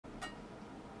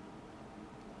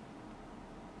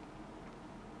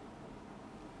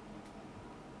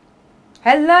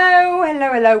Hello,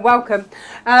 hello, hello, welcome.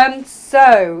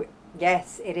 So,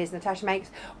 yes, it is Natasha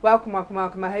Makes. Welcome, welcome,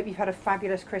 welcome. I hope you've had a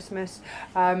fabulous Christmas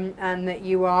and that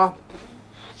you are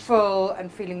full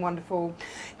and feeling wonderful.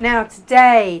 Now,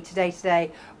 today,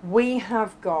 we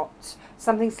have got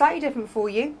something slightly different for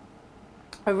you.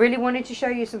 I really wanted to show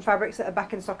you some fabrics that are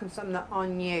back in stock and some that are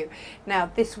new. Now,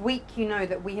 this week, you know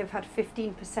that we have had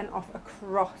 15% off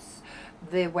across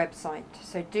the website.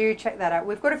 So do check that out.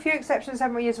 We've got a few exceptions,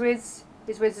 haven't we, Wiz?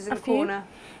 Wiz is in the corner.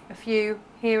 A few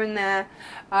here and there.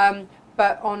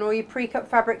 But on all your pre-cut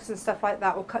fabrics and stuff like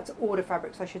that, or cut to order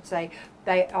fabrics, I should say,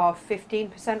 they are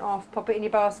 15% off. Pop it in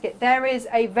your basket. There is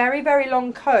a very, very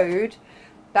long code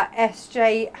that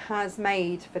SJ has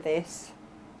made for this.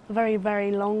 Very,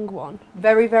 very long one.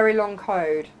 Very, very long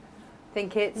code. I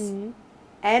think it's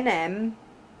NM.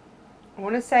 I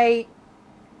want to say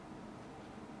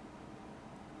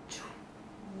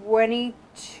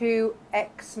 22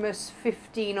 Xmas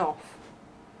 15 off.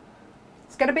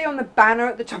 It's going to be on the banner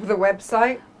at the top of the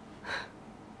website.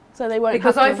 So they won't.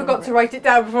 Because I forgot to write it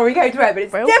down before we go to it, but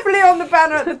it's definitely on the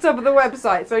banner at the top of the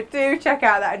website. So do check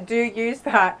out that and do use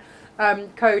that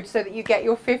code so that you get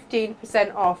your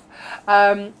 15% off.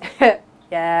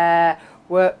 Yeah,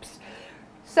 whoops.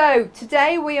 So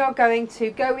today we are going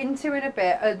to go into in a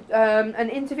bit an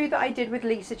interview that I did with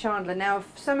Leesa Chandler. Now,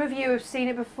 some of you have seen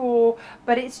it before,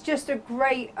 but it's just a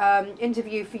great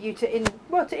interview for you to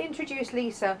introduce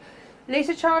Leesa.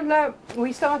 Leesa Chandler,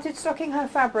 we started stocking her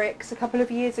fabrics a couple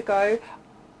of years ago.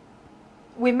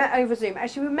 We met over Zoom.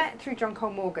 Actually, we met through John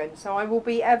Cole Morgan, so I will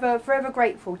be forever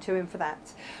grateful to him for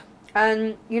that.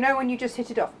 And you know when you just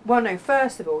hit it off? Well, no,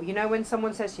 first of all, you know when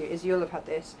someone says to you, you'll have had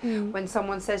this, when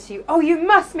someone says to you, oh, you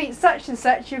must meet such and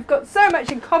such, you've got so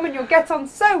much in common, you'll get on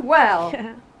so well.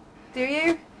 Yeah. Do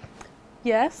you?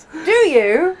 Yes. Do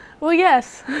you? Well,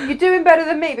 yes. You're doing better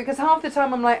than me, because half the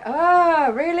time I'm like,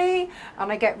 oh, really?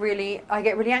 And I get really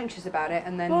anxious about it,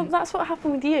 and then... Well, that's what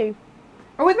happened with you.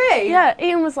 Oh, with me? Yeah,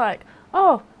 Ian was like,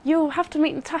 oh, you'll have to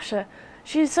meet Natasha.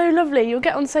 She's so lovely, you'll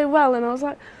get on so well. And I was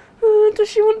like, does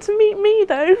she want to meet me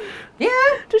though? Yeah.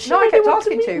 Does she really want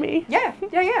to meet me? Yeah.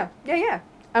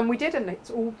 And we did, and it's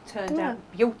all turned out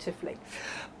beautifully.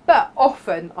 But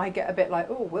often I get a bit like,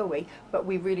 oh, will we? But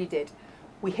we really did.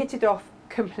 We hit it off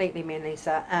completely, me and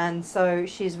Leesa, and so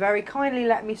she's very kindly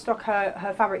let me stock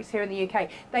her fabrics here in the UK.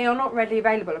 They are not readily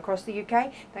available across the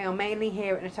UK. They are mainly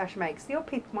here at Natasha Makes. The odd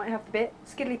people might have the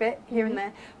skiddly bit here and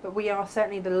there, but we are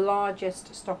certainly the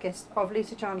largest stockist of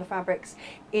Leesa Chandler fabrics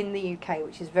in the UK,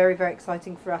 which is very, very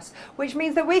exciting for us, which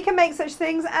means that we can make such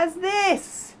things as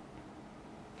this.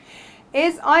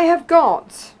 I have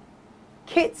got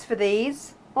kits for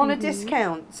these on a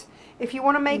discount. If you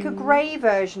want to make a grey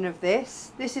version of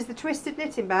this, this is the twisted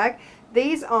knitting bag.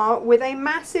 These are with a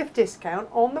massive discount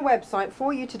on the website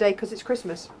for you today because it's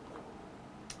Christmas.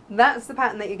 That's the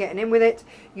pattern that you're getting in with it.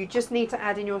 You just need to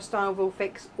add in your Styleville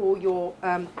fix or your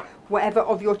whatever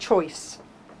of your choice.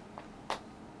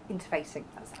 Interfacing.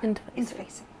 That's that.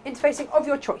 Interfacing of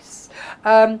your choice.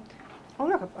 Oh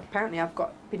look, apparently I've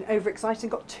been overexcited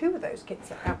and got 2 of those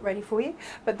kits out ready for you.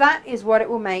 But that is what it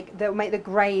will make. They'll make the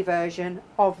grey version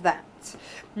of that.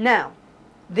 Now,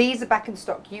 these are back in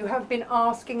stock. You have been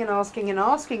asking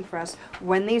for us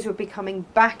when these would be coming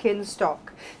back in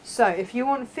stock. So if you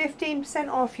want 15%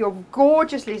 off your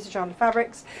gorgeous Leesa Chandler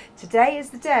fabrics, today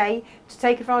is the day to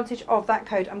take advantage of that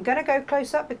code. I'm going to go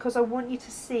close up because I want you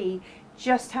to see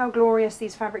just how glorious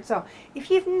these fabrics are. If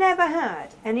you've never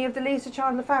had any of the Leesa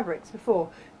Chandler fabrics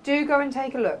before, do go and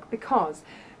take a look because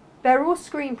they're all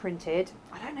screen printed.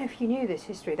 I don't know if you knew this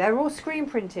history. They're all screen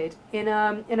printed in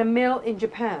a mill in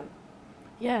Japan.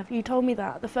 Yeah, you told me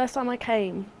that. The first time I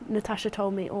came, Natasha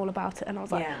told me all about it and I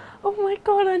was like, oh my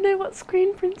god, I know what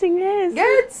screen printing is. Yeah,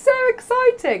 it's so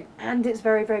exciting. And it's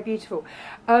very, very beautiful.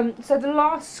 So the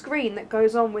last screen that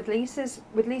goes on with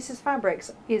Leesa's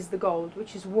fabrics is the gold,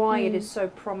 which is why it is so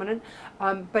prominent.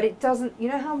 But it doesn't, you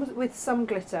know how with some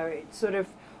glitter, it sort of,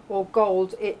 or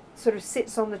gold, it sort of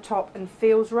sits on the top and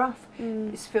feels rough.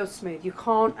 It feels smooth. You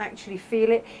can't actually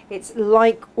feel it. It's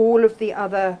like all of the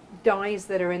other dyes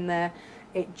that are in there.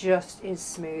 It just is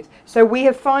smooth. So we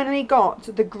have finally got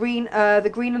the green and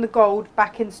the gold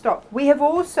back in stock. We have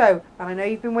also, and I know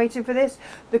you've been waiting for this,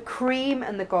 the cream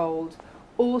and the gold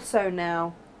also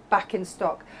now back in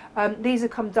stock. These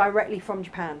have come directly from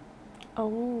Japan.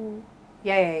 Oh.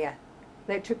 Yeah.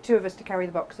 It took 2 of us to carry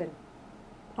the box in.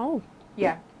 Oh.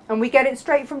 Yeah. And we get it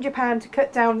straight from Japan to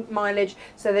cut down mileage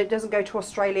so that it doesn't go to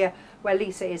Australia where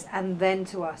Leesa is and then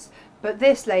to us. But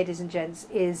this, ladies and gents,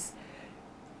 is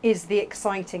the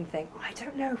exciting thing. I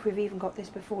don't know if we've even got this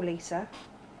before, Leesa.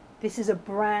 This is a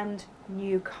brand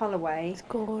new colourway. It's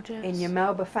gorgeous. In your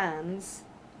Melba fans,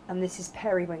 and this is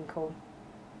periwinkle.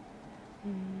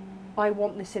 I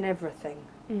want this in everything.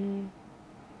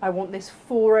 I want this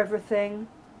for everything.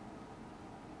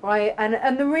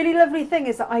 And the really lovely thing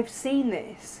is that I've seen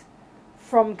this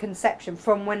from conception,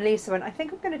 from when Leesa went, I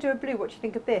think I'm going to do a blue, what do you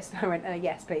think of this? And I went,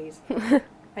 yes please.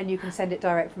 And you can send it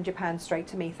direct from Japan straight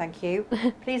to me, thank you.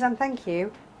 Please and thank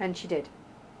you. And she did.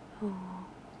 Oh.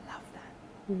 Love that.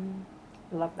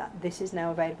 Love that. This is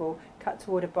now available, cut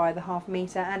to order by the ½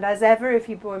 metre, and as ever, if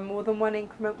you buy more than one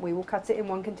increment, we will cut it in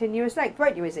one continuous length,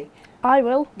 won't you, Izzy? I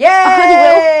will.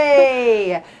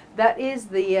 Yay! I will. That is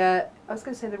the, I was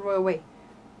going to say the royal we.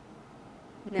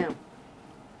 Now,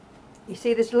 you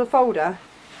see this little folder?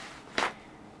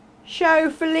 Show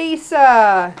for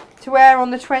Leesa to wear on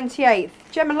the 28th.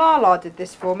 Gemma Lala did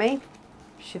this for me.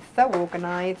 She's so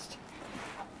organised.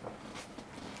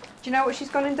 Do you know what she's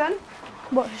gone and done?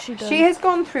 What has she done? She has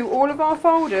gone through all of our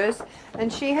folders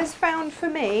and she has found for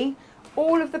me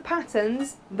all of the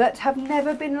patterns that have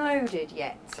never been loaded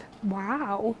yet.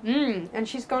 Wow. And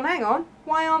she's gone, hang on,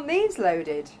 why aren't these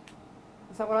loaded?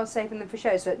 Is that what I was saving them for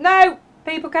show? So, no,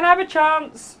 people can have a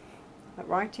chance.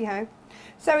 Righty-ho.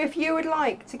 So if you would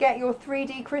like to get your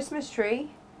 3D Christmas tree,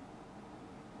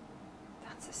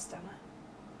 that's a stunner.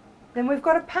 Then we've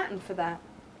got a pattern for that.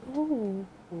 Ooh.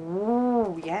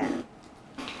 Ooh, yeah.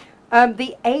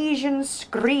 The Asian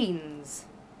screens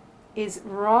is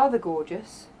rather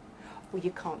gorgeous. Well,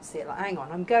 you can't see it. Like, hang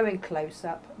on, I'm going close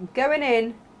up. I'm going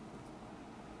in.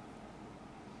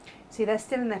 See, they're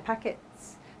still in their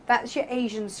packets. That's your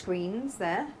Asian screens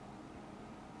there.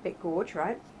 Bit gorge,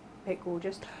 right? Bit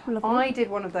gorgeous. Lovely. I did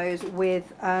one of those with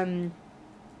the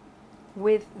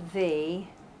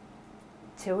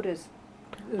Tildas.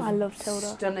 I love Tilda.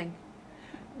 Stunning.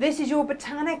 This is your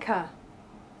Botanica.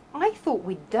 I thought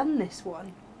we'd done this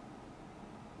one.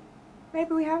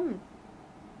 Maybe we haven't.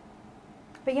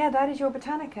 But yeah, that is your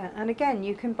Botanica. And again,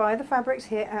 you can buy the fabrics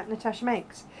here at Natasha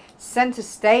Makes. Centre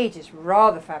Stage is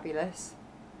rather fabulous.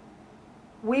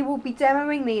 We will be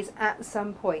demoing these at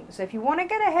some point. So if you want to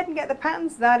get ahead and get the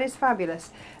patterns, that is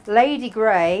fabulous. Lady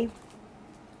Grey.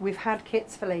 We've had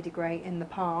kits for Lady Grey in the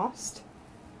past.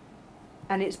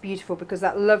 And it's beautiful because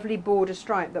that lovely border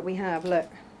stripe that we have, look.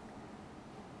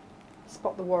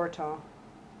 Spot the Waratah.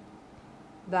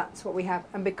 That's what we have.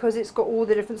 And because it's got all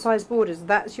the different size borders,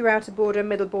 that's your outer border,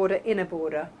 middle border, inner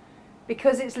border.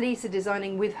 Because it's Leesa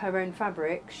designing with her own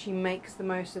fabric, she makes the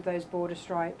most of those border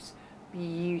stripes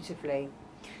beautifully.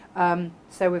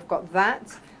 So we've got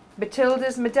that.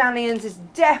 Matilda's Medallions is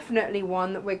definitely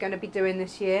one that we're going to be doing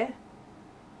this year.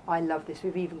 I love this.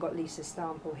 We've even got Leesa's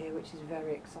sample here, which is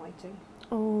very exciting.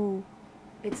 Oh.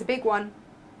 It's a big one.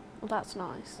 Well, that's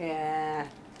nice. Yeah.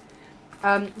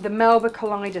 The Melba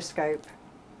Kaleidoscope.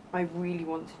 I really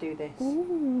want to do this.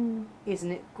 Ooh.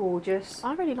 Isn't it gorgeous?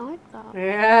 I really like that.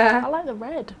 Yeah. I like the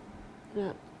red.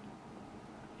 Yeah.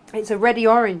 It's a reddy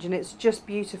orange and it's just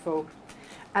beautiful.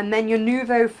 And then your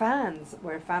Nouveau fans.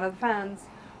 We're a fan of the fans.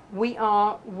 We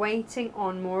are waiting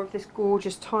on more of this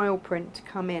gorgeous tile print to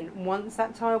come in. Once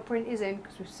that tile print is in,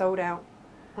 because we've sold out,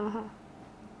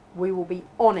 we will be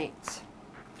on it.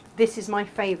 This is my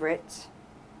favourite,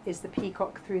 is the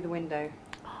peacock through the window.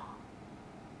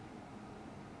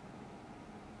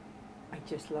 I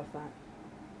just love that.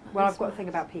 Well, I've got to think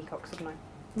about peacocks, haven't I?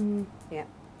 Yeah.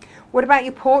 What about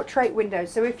your portrait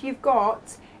windows? So if you've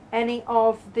got any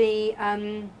of the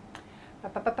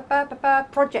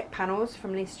project panels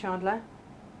from Leesa Chandler,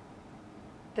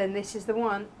 then this is the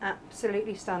one.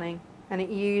 Absolutely stunning. And it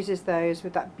uses those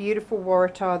with that beautiful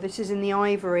Waratah. This is in the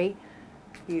ivory.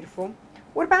 Beautiful.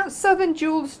 What about Southern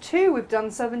Jewels 2? We've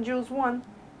done Southern Jewels 1.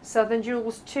 Southern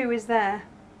Jewels 2 is there.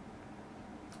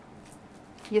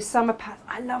 Your summer pattern.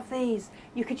 I love these.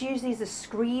 You could use these as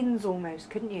screens almost,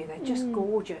 couldn't you? They're just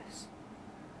gorgeous.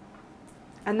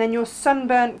 And then your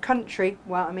sunburnt country.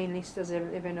 Well, I mean, Leesa does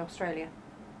live in Australia.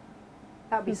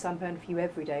 That would be sunburnt for you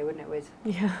every day, wouldn't it, Wiz?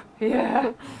 Yeah.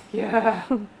 Yeah.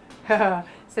 Yeah.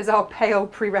 Says our pale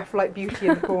pre-Raphaelite beauty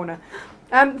in the corner.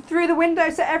 Through the window,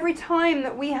 so every time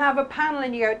that we have a panel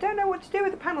and you go, don't know what to do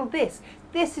with the panel, this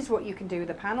is what you can do with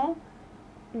a panel.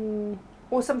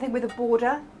 Or something with a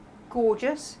border.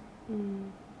 Gorgeous.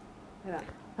 Look at that.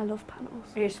 I love panels.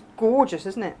 It's gorgeous,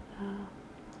 isn't it?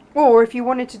 Or if you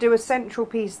wanted to do a central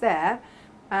piece there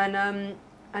and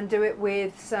do it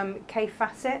with some K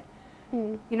facet.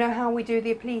 You know how we do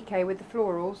the applique with the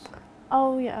florals?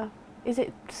 Oh yeah. Is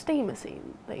it steamer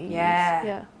seam that you use?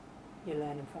 Yeah. You're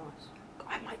learning fast.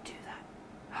 I might do that.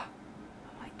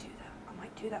 I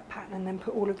might do do that pattern and then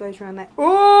put all of those around there.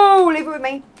 Oh, leave it with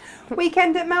me.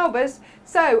 Weekend at Melba's.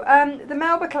 So the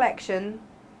Melba collection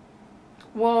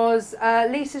was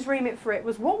Lisa's remit for it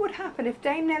was what would happen if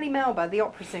Dame Nellie Melba, the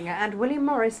opera singer, and William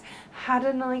Morris had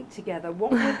a night together.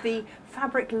 What would the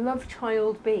fabric love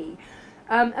child be?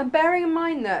 And bearing in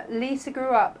mind that Leesa grew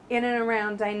up in and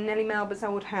around Dame Nellie Melba's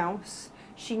old house,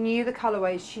 she knew the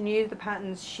colourways, she knew the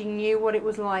patterns, she knew what it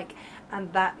was like,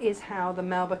 and that is how the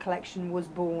Melba collection was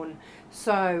born.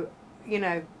 So, you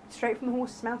know, straight from the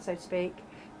horse's mouth, so to speak,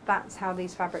 that's how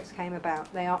these fabrics came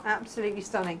about. They are absolutely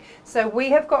stunning. So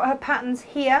we have got her patterns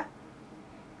here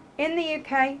in the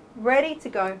UK, ready to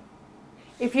go.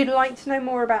 If you'd like to know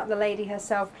more about the lady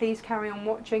herself, please carry on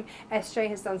watching. SJ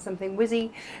has done something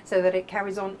whizzy so that it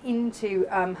carries on into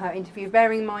her interview.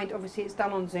 Bearing in mind, obviously it's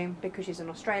done on Zoom because she's in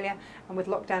Australia, and with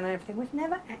lockdown and everything, we've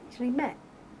never actually met.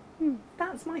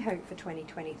 That's my hope for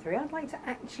 2023. I'd like to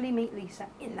actually meet Leesa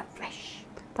in the flesh.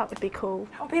 That would be cool.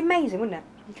 That would be amazing, wouldn't it?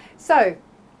 So,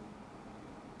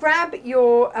 grab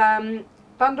your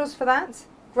bundles for that.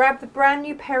 Grab the brand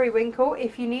new periwinkle.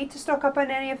 If you need to stock up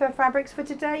on any of her fabrics for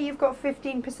today, you've got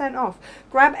 15% off.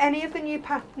 Grab any of the new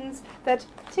patterns that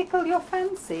tickle your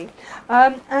fancy.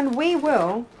 And we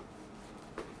will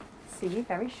see you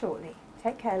very shortly.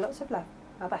 Take care. Lots of love.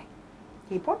 Bye-bye.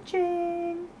 Keep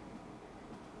watching.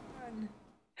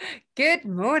 Good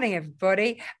morning,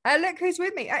 everybody. Look who's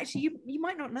with me. Actually, you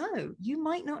might not know. You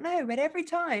might not know, but every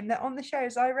time that on the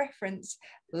shows I reference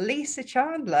Leesa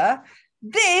Chandler,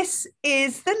 this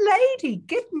is the lady.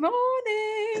 Good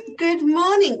morning. Good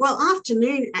morning. Well,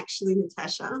 afternoon, actually,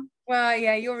 Natasha. Well,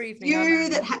 yeah, your evening. You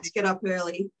that had to get up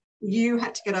early. You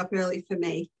had to get up early for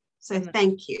me. So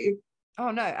thank you.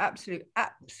 Oh, no, absolute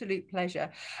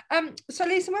pleasure. So,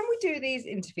 Leesa, when we do these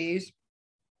interviews,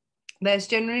 there's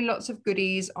generally lots of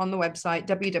goodies on the website,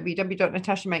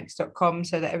 www.natashamakes.com,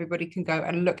 so that everybody can go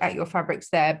and look at your fabrics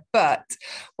there. But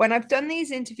when I've done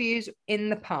these interviews in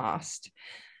the past,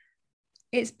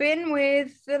 it's been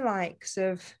with the likes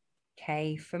of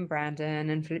Kay and Brandon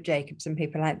and Philip Jacobs and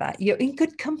people like that. You're in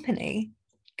good company.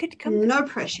 Good company. No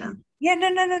pressure. Yeah,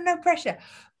 no pressure.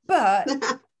 But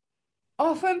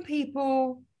often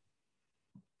people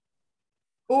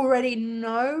already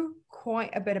know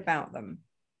quite a bit about them.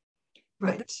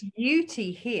 Right. But the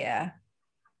beauty here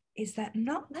is that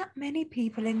not that many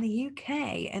people in the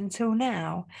UK until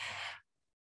now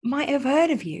might have heard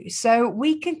of you. So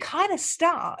we can kind of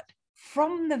start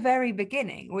from the very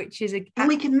beginning, which is and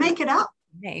we can make it up.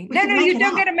 No, you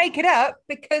don't get to make it up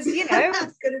because, you know.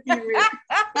 It's going to be real.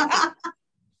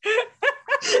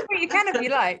 Well, you can if you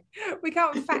like. We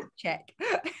can't fact check.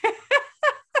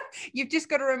 You've just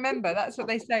got to remember, that's what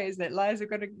they say, isn't it? Liars are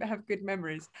going to have good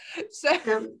memories. So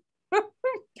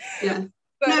yeah.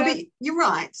 But you're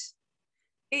right.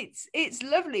 It's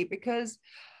lovely because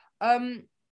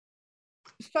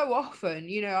so often,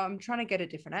 you know, I'm trying to get a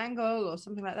different angle or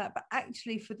something like that, but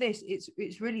actually for this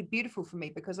it's really beautiful for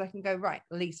me because I can go, right,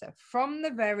 Leesa, from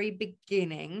the very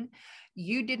beginning,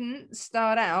 you didn't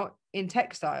start out in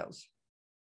textiles,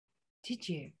 did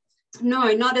you?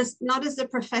 No, not as a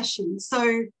profession.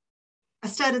 So I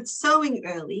started sewing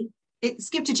early. It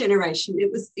skipped a generation.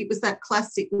 It was that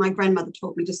classic my grandmother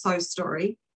taught me to sew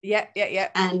story. Yeah.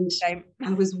 And same.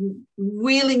 I was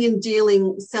wheeling and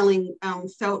dealing, selling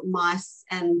felt mice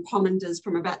and pomanders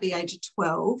from about the age of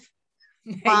 12.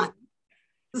 But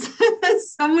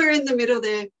somewhere in the middle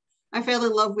there, I fell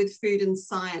in love with food and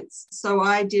science. So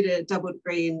I did a double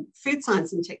degree in food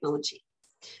science and technology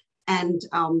and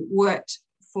worked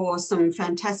for some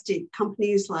fantastic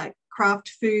companies like Kraft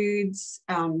Foods,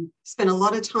 spent a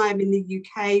lot of time in the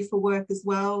UK for work as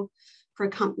well, for a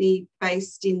company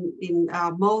based in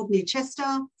Mould near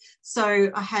Chester. So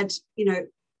I had, you know,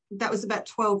 that was about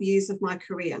 12 years of my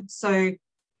career. So it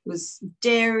was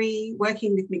dairy,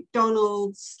 working with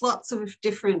McDonald's, lots of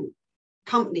different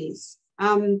companies.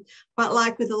 But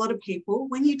like with a lot of people,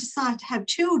 when you decide to have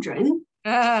children,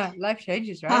 life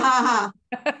changes, right?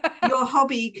 Your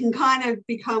hobby can kind of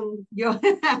become your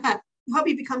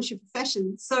hobby becomes your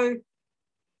profession. So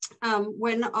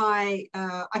when I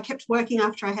kept working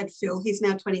after I had Phil, he's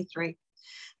now 23,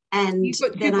 and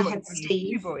then I had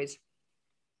Steve. 2 boys.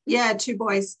 Yeah, 2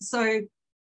 boys. So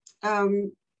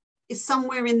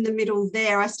somewhere in the middle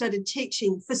there, I started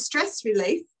teaching for stress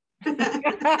relief.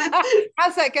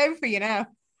 How's that going for you now?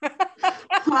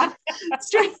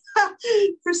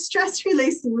 For stress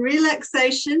release and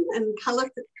relaxation and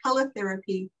color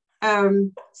therapy.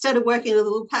 Started working in a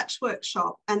little patchwork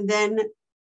shop, and then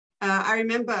I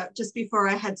remember just before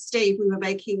I had Steve, we were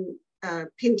making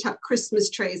pint up Christmas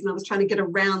trees, and I was trying to get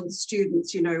around the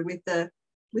students, you know, with the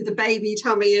baby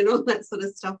tummy and all that sort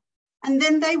of stuff. And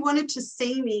then they wanted to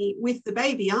see me with the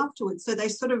baby afterwards. So they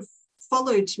sort of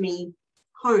followed me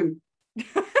home.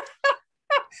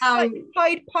 Like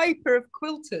Pied Piper of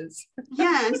quilters.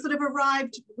 Yeah, and sort of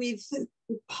arrived with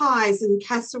pies and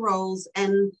casseroles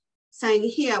and saying,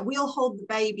 here, we'll hold the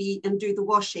baby and do the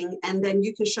washing, and then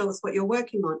you can show us what you're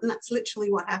working on. And that's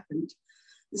literally what happened.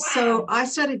 Wow. So I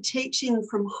started teaching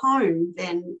from home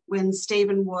then when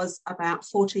Stephen was about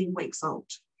 14 weeks old.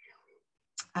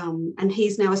 And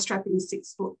he's now a strapping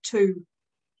 6'2",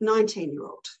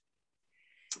 19-year-old.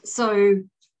 So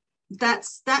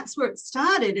that's where it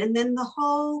started. And then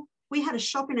we had a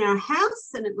shop in our house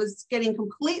and it was getting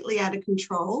completely out of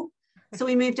control. So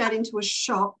we moved out into a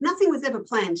shop. Nothing was ever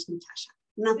planned, Natasha.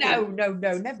 Nothing. No,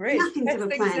 never is. Nothing's ever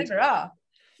planned. Never are.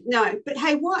 No, but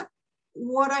hey, what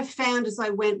I found as I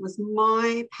went was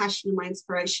my passion and my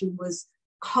inspiration was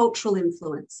cultural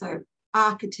influence. So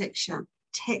architecture,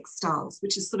 textiles,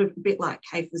 which is sort of a bit like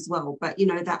cave as well. But, you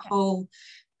know, that whole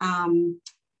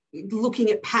looking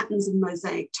at patterns of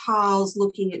mosaic tiles,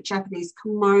 looking at Japanese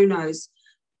kimonos,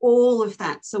 all of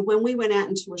that. So when we went out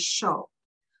into a shop,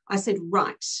 I said,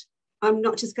 right, I'm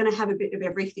not just going to have a bit of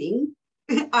everything.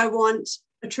 I want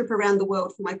a trip around the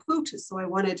world for my quilters. So I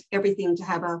wanted everything to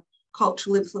have a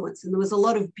cultural influence. And there was a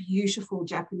lot of beautiful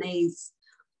Japanese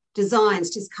designs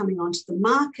just coming onto the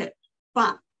market.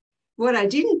 But what I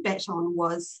didn't bet on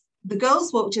was the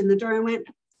girls walked in the door and went,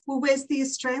 well, where's the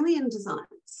Australian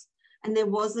designs? And there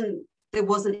wasn't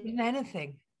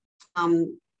anything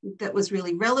that was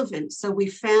really relevant. So we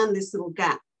found this little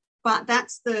gap. But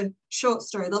that's the short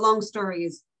story. The long story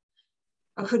is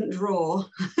I couldn't draw.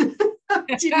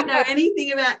 I didn't know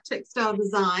anything about textile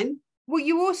design. Well,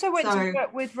 you also went to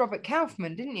work with Robert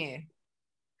Kaufman, didn't you?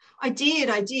 I did.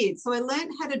 So I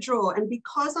learned how to draw. And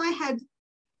because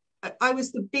I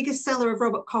was the biggest seller of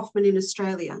Robert Kaufman in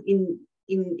Australia in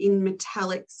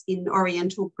metallics, in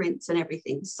oriental prints and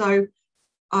everything. So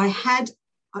I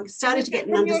started to get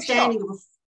an understanding of,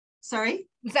 sorry?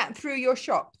 Was that through your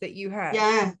shop that you had?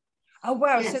 Yeah. Oh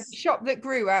wow! Yes. So the shop that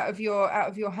grew out of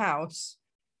your house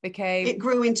became it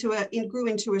grew into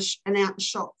an out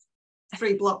shop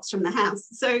 3 blocks from the house.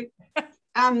 So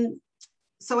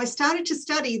so I started to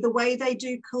study the way they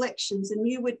do collections, and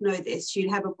you would know this.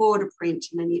 You'd have a border print,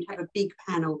 and then you'd have a big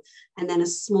panel, and then a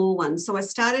small one. So I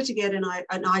started to get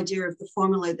an idea of the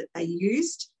formula that they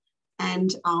used,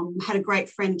 and had a great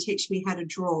friend teach me how to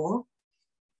draw.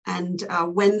 And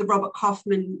when the Robert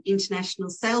Kaufman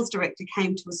International Sales Director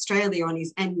came to Australia on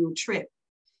his annual trip,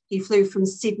 he flew from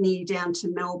Sydney down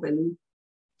to Melbourne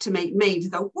to meet me to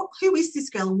go, who is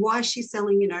this girl and why is she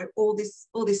selling, you know, all this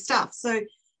stuff? So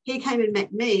he came and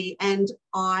met me, and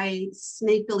I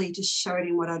sneakily just showed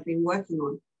him what I'd been working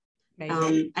on.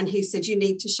 And he said, you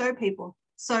need to show people.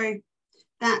 So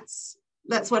that's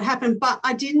what happened. But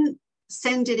I didn't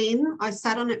send it in. I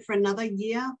sat on it for another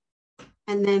year.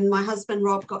 And then my husband,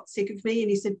 Rob, got sick of me and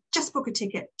he said, just book a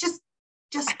ticket. Just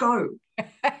go. So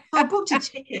I booked a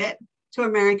ticket to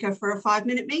America for a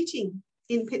 5-minute meeting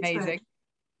in Pittsburgh.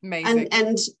 Amazing.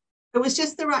 And it was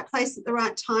just the right place at the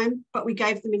right time, but we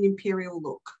gave them an imperial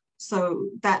look. So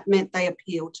that meant they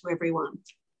appealed to everyone.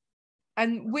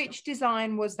 And which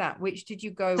design was that? Which did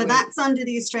you go with? So that's under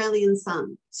the Australian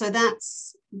sun. So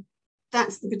that's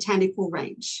the botanical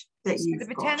range. The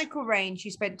botanical range,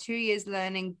 you spent 2 years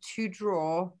learning to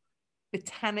draw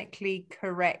botanically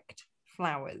correct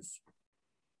flowers.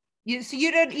 You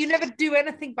never do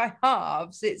anything by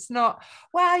halves. It's not,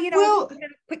 a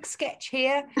quick sketch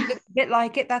here, looks a bit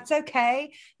like it, that's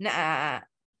okay. Nah.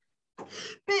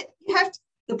 But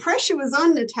the pressure was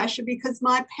on, Natasha, because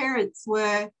my parents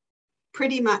were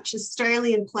pretty much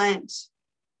Australian plant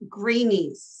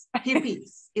greenies,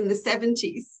 hippies in the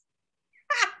 70s.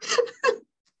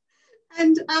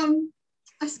 And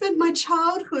I spent my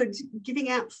childhood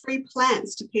giving out free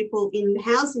plants to people in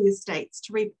housing estates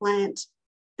to replant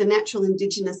the natural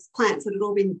indigenous plants that had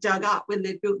all been dug up when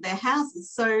they built their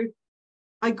houses. So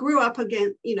I grew up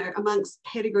again, amongst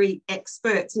pedigree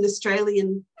experts in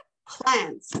Australian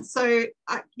plants. So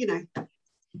I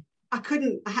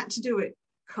had to do it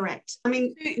correct. I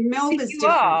mean, Melba's different. You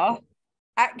are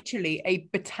actually a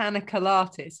botanical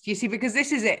artist, you see, because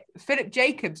this is it. Philip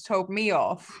Jacobs told me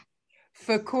off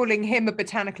for calling him a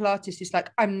botanical artist. He's like,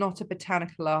 I'm not a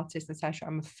botanical artist, Natasha.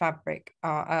 I'm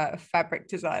a fabric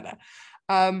designer.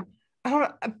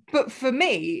 But for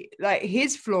me, like,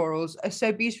 his florals are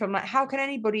so beautiful. I'm like, how can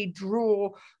anybody draw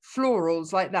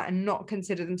florals like that and not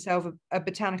consider themselves a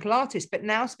botanical artist? But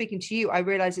now speaking to you, I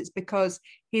realize it's because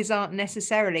his aren't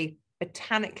necessarily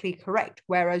botanically correct,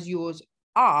 whereas yours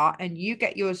are, and you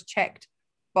get yours checked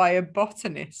by a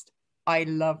botanist. I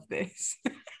love this.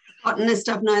 Botanist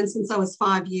I've known since I was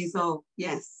 5 years old.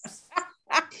 Yes.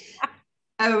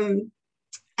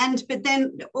 But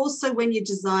then also when you're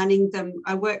designing them,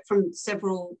 I work from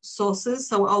several sources.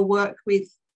 So I'll work with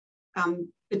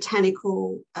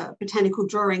botanical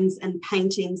drawings and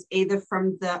paintings, either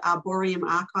from the Arboretum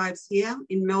archives here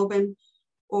in Melbourne,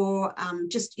 or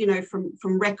just, you know, from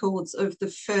records of the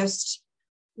first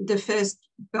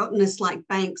botanists like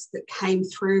Banks that came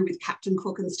through with Captain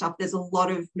Cook and stuff. There's a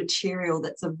lot of material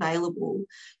that's available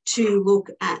to look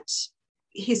at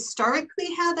historically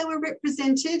how they were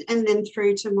represented, and then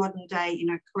through to modern day, you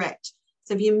know, correct.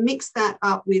 So if you mix that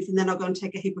up with, and then I'll go and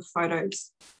take a heap of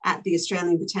photos at the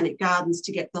Australian Botanic Gardens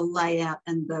to get the layout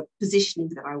and the positioning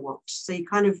that I want. So you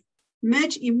kind of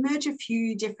merge a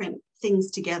few different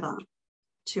things together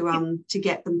to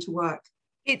get them to work.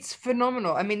 It's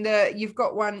phenomenal. I mean, you've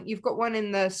got one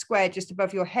in the square just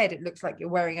above your head. It looks like you're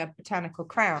wearing a botanical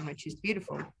crown, which is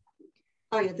beautiful.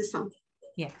 Oh yeah, this one.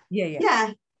 Yeah.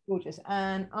 Gorgeous.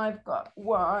 And I've got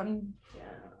one.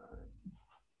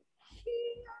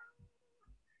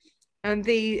 And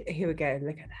here we go.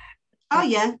 Look at that. Oh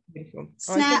yeah. Beautiful.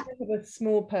 Snap. I think I have a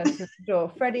small person at the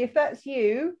door. Freddie, if that's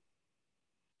you,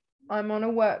 I'm on a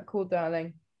work call,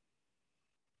 darling.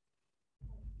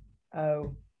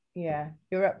 Oh, yeah.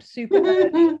 You're up super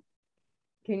early.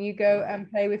 Can you go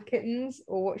and play with kittens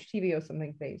or watch TV or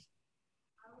something, please?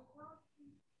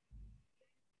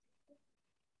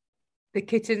 The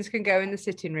kittens can go in the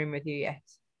sitting room with you,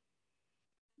 yes.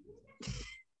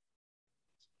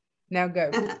 Now go.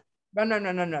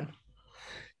 Run.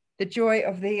 The joy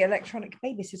of the electronic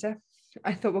babysitter.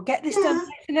 I thought we'll get this done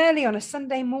nice and early on a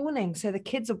Sunday morning so the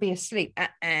kids will be asleep.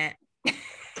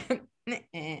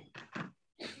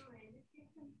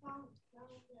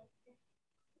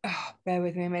 Oh, bear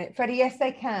with me a minute. Freddie, yes,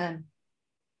 they can.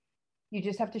 You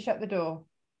just have to shut the door.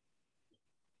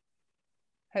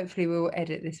 Hopefully we'll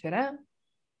edit this bit out.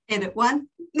 Edit one.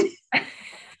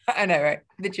 I know, right?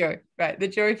 The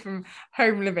joy from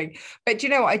home living. But do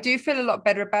you know what? I do feel a lot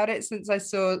better about it since I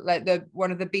saw like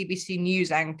one of the BBC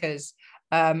News anchors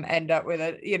end up with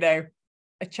a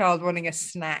child wanting a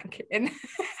snack.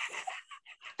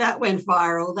 That went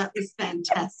viral. That was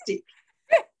fantastic.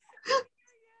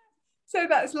 So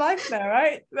that's life now,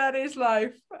 right? That is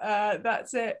life.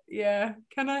 That's it. Yeah.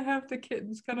 Can I have the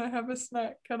kittens? Can I have a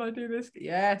snack? Can I do this?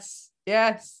 Yes.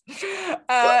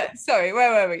 Sorry,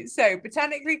 where were we? So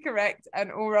botanically correct and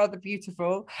all rather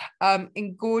beautiful,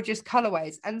 in gorgeous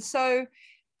colorways. And so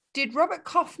did Robert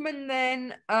Kaufman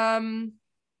then,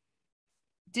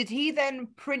 did he then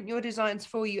print your designs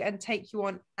for you and take you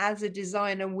on as a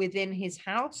designer within his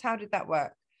house? How did that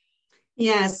work?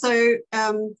 Yeah, so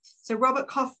Robert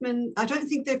Kaufman, I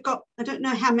don't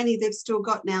know how many they've still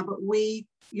got now, but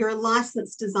you're a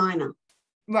licensed designer.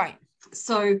 Right.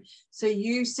 So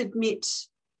you submit,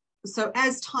 so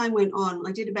as time went on,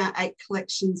 I did about 8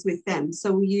 collections with them.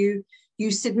 So you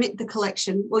submit the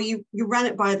collection, well, you run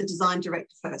it by the design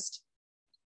director first.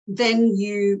 Then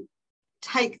you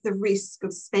take the risk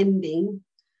of spending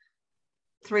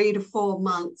 3 to 4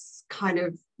 months kind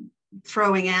of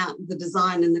throwing out the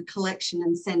design and the collection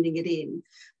and sending it in,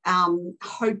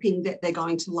 hoping that they're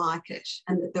going to like it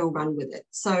and that they'll run with it.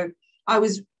 So I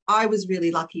was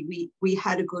really lucky. We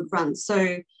had a good run.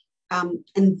 So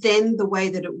and then the way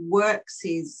that it works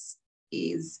is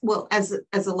well, as a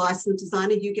licensed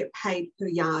designer, you get paid per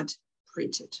yard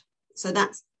printed. So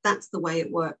that's the way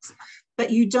it works.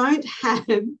 But you don't have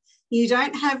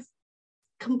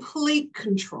complete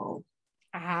control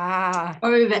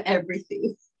over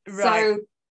everything. Right. So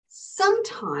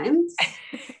sometimes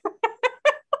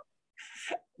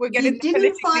we're getting you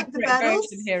didn't fight the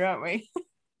battles here, aren't we?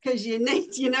 Because you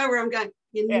know where I'm going.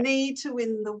 You need to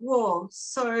win the war.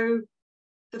 So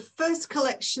the first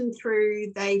collection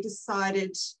through, they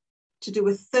decided to do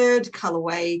a third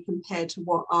colorway compared to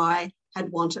what I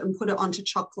had wanted and put it onto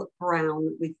chocolate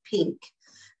brown with pink.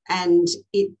 And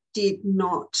it did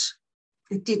not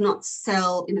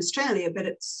sell in Australia, but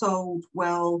it sold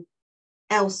well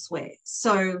elsewhere.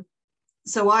 So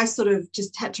I sort of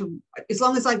just had to, as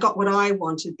long as I got what I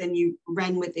wanted, then you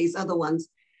ran with these other ones.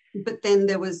 But then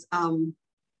there was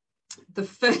the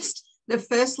first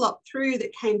lot through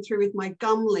that came through with my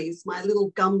gum leaves, my little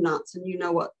gum nuts, and you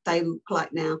know what they look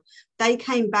like now. They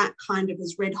came back kind of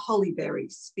as red holly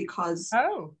berries because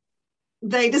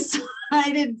they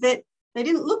decided that they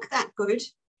didn't look that good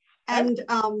and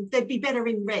they'd be better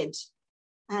in red.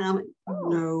 And I went,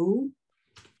 no.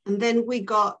 And then we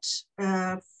got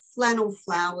flannel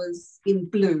flowers in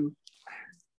blue.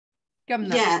 Gum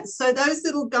nuts. Yeah, so those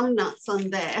little gum nuts on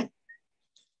there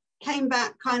came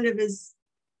back kind of as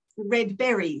red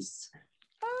berries.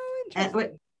 Oh,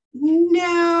 interesting.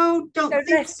 No, don't So think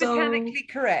less so. botanically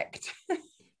correct.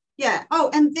 Yeah. Oh,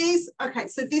 and these, okay,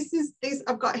 so this is these,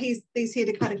 I've got these here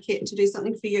to cut a kit to do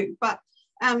something for you. But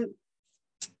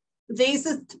these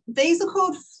are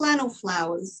called flannel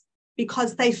flowers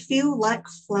because they feel like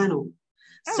flannel.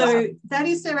 Oh, So wow. that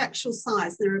is their actual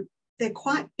size. They're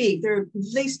quite big. They're at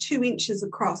least 2 inches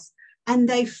across, and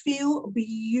they feel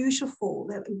beautiful.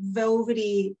 They're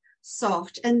velvety,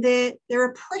 soft, and they're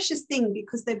a precious thing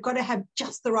because they've got to have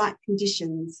just the right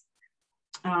conditions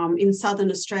in southern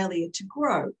Australia to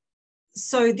grow.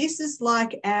 So this is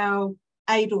like our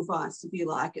Edelweiss, if you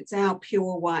like. It's our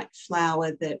pure white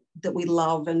flower that we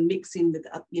love and mix in with,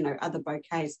 other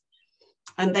bouquets.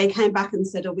 And they came back and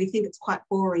said, oh, we think it's quite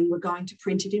boring. We're going to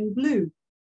print it in blue.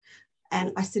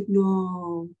 And I said,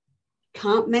 no,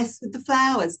 can't mess with the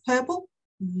flowers. Purple?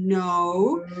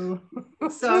 No.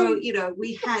 So,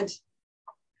 we had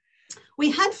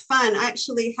fun. I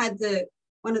actually had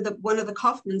one of the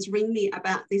Kaufmans ring me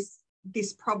about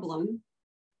this problem.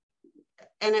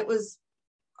 And it was,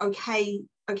 okay,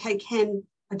 Ken,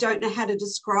 I don't know how to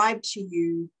describe to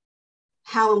you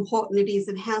how important it is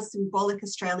and how symbolic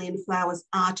Australian flowers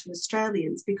are to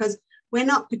Australians, because we're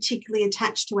not particularly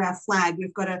attached to our flag.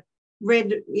 We've got a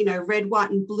red,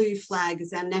 white and blue flag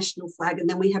as our national flag, and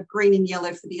then we have green and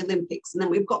yellow for the Olympics, and then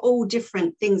we've got all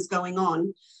different things going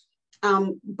on.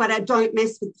 But I don't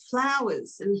mess with the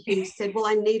flowers. And he said, well,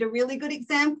 I need a really good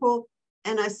example.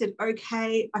 And I said,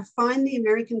 okay, I find the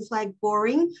American flag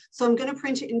boring, so I'm going to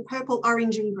print it in purple,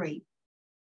 orange, and green.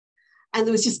 And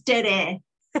there was just dead air.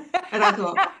 And I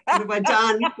thought, what have I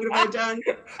done? What have I done?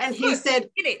 And he said,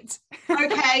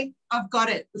 okay, I've got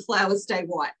it. The flowers stay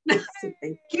white. I said,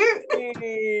 thank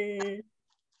you.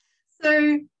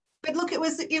 So, but look, it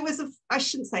was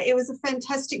a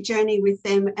fantastic journey with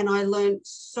them, and I learned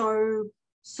so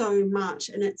much,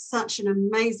 and it's such an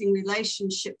amazing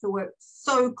relationship to work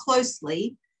so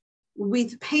closely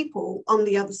with people on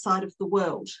the other side of the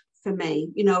world. For me,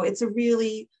 it's a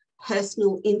really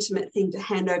personal, intimate thing to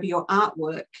hand over your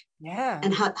artwork,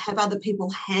 and have other people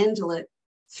handle it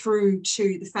through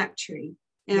to the factory.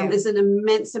 There's an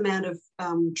immense amount of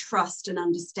trust and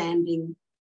understanding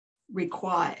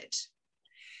required.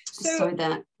 So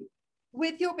that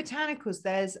with your botanicals,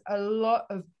 there's a lot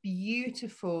of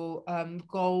beautiful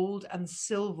gold and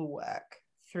silver work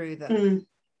through them.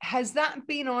 Has that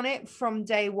been on it from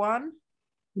day one?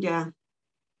 Yeah.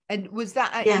 And was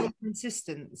that at your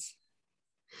insistence?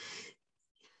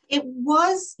 It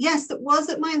was, yes, it was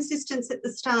at my insistence at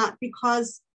the start,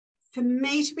 because for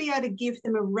me to be able to give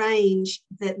them a range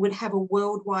that would have a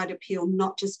worldwide appeal,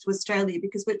 not just to Australia,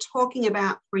 because we're talking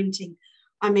about printing.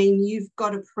 I mean, you've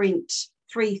got to print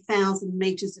 3,000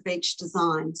 meters of each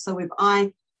design. So if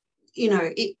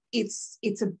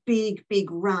it's a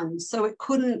big run. So it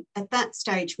couldn't, at that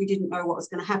stage, we didn't know what was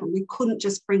going to happen. We couldn't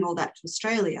just bring all that to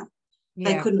Australia.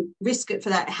 They couldn't risk it for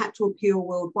that. It had to appeal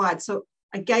worldwide. So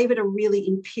I gave it a really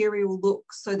imperial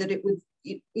look so that it would,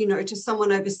 to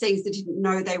someone overseas that didn't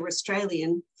know they were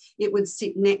Australian, it would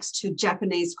sit next to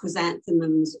Japanese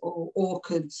chrysanthemums or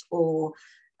orchids or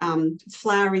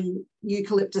flowering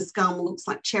eucalyptus gum, looks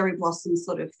like cherry blossom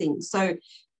sort of thing. So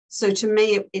to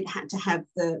me, it had to have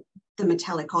the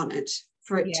metallic on it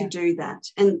for it to do that.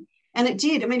 And it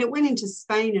did. I mean, it went into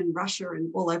Spain and Russia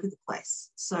and all over the place.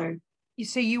 So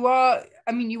you are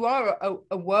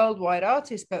a worldwide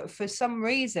artist, but for some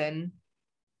reason,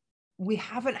 we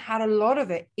haven't had a lot of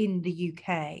it in the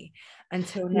UK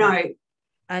until now. No.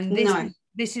 And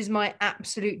this is my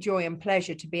absolute joy and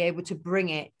pleasure to be able to bring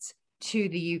it to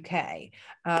the UK.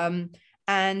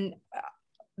 And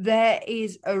there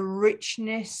is a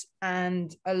richness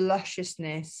and a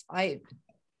lusciousness.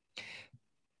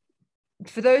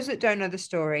 For those that don't know the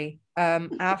story,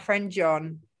 our friend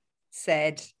John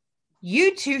said,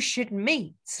 you two should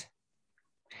meet.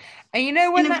 And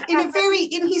when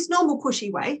in his normal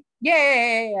pushy way.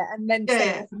 Yeah. And then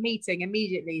set up a meeting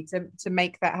immediately to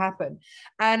make that happen.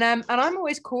 And I'm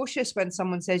always cautious when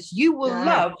someone says, you will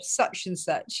love such and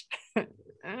such.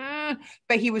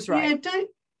 But he was right.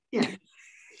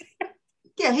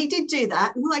 Yeah, he did do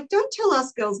that. And we're like, don't tell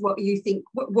us girls what you think,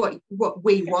 what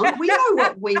we want. We know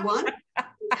what we want. You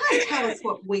can't tell us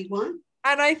what we want.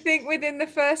 And I think within the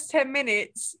first 10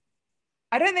 minutes,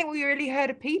 I don't think we really heard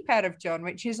a peep out of John,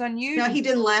 which is unusual. No, he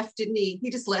didn't laugh, didn't he? He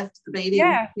just left the meeting.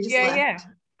 Yeah.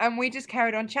 And we just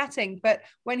carried on chatting. But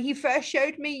when he first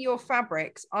showed me your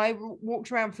fabrics, I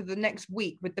walked around for the next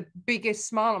week with the biggest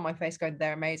smile on my face going,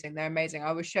 they're amazing. They're amazing.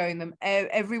 I was showing them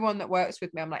everyone that works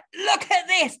with me. I'm like, look at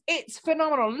this. It's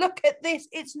phenomenal. Look at this.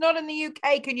 It's not in the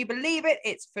UK. Can you believe it?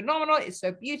 It's phenomenal. It's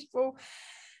so beautiful.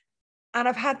 And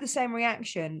I've had the same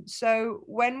reaction. So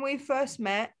when we first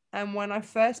met and when I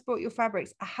first bought your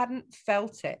fabrics, I hadn't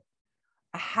felt it.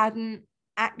 I hadn't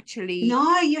actually.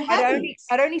 No, you haven't.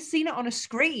 I'd only seen it on a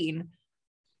screen.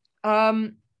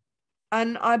 And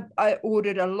I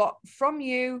ordered a lot from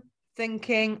you,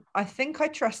 thinking, I think I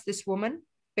trust this woman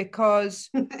because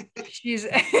she's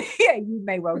yeah, you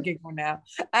may well giggle now.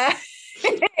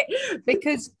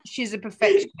 Because she's a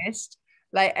perfectionist.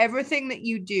 Like everything that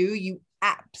you do, you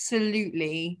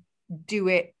absolutely do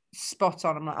it spot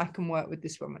on. I'm like, I can work with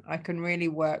this woman. I can really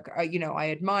work. I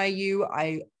admire you.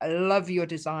 I love your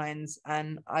designs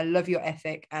and I love your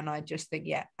ethic. And I just think,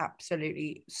 yeah,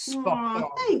 absolutely spot on.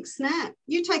 Thanks, Nat.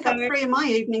 You take up 3 of my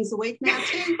evenings a week now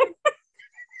too.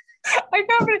 I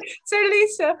can't believe. So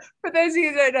Leesa, for those of you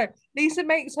who don't know, Leesa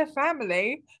makes her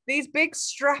family, these big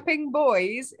strapping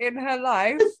boys in her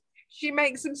life, she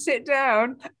makes them sit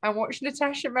down and watch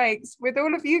Natasha makes with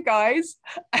all of you guys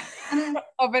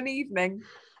of an evening.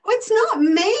 Well, it's not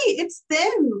me, it's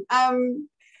them.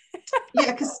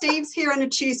 Yeah, because Steve's here on a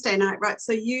Tuesday night, right?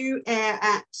 So you air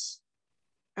at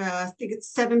I think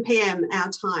it's 7 p.m. our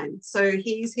time. So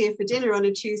he's here for dinner on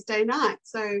a Tuesday night.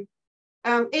 So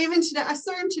even today, I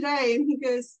saw him today and he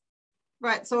goes,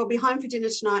 right, so I'll be home for dinner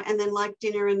tonight and then like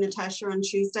dinner and Natasha on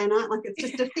Tuesday night. Like it's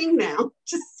just a thing now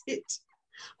to sit.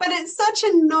 But it's such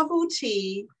a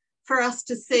novelty for us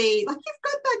to see. Like you've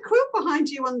got that quilt behind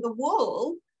you on the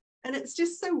wall and it's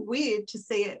just so weird to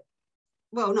see it.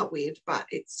 Well, not weird, but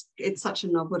it's such a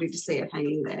novelty to see it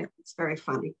hanging there. It's very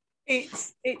funny.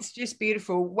 It's just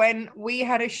beautiful. When we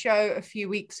had a show a few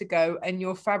weeks ago and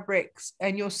your fabrics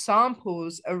and your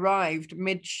samples arrived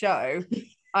mid-show,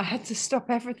 I had to stop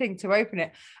everything to open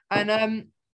it. And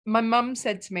my mum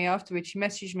said to me afterwards, she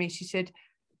messaged me, she said,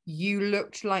 you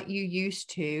looked like you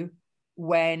used to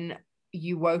when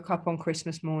you woke up on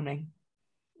Christmas morning.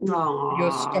 Aww.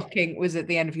 Your stocking was at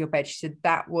the end of your bed. She said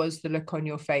that was the look on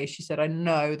your face. She said, I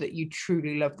know that you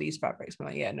truly love these fabrics. I'm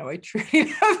like, yeah, no, I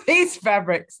truly love these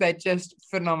fabrics. They're just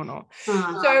phenomenal.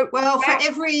 So well, but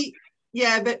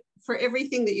for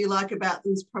everything that you like about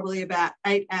them is probably about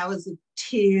 8 hours of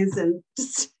tears and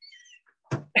just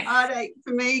heartache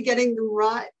for me getting them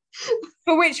right.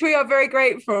 For which we are very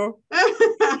grateful.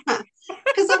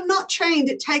 Because I'm not trained.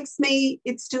 It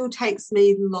still takes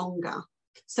me longer.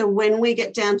 So when we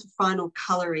get down to final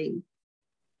colouring,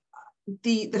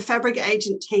 the fabric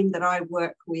agent team that I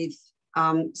work with,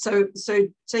 so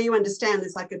you understand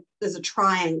there's a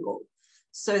triangle.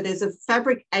 So there's a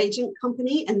fabric agent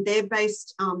company and they're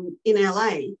based in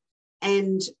LA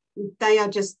and they are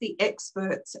just the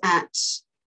experts at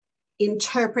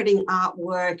interpreting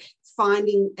artwork,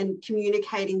 finding and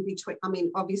communicating between,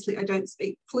 obviously I don't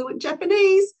speak fluent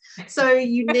Japanese, so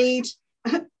you need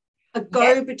a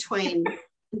go-between.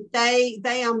 They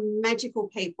are magical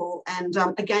people and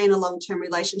again a long-term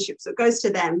relationship, so it goes to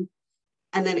them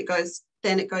and then it goes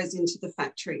into the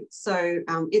factory. So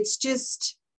it's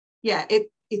just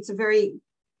it's a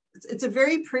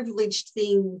very privileged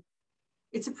thing.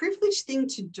 It's a privileged thing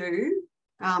to do,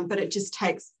 but it just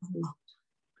takes a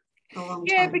long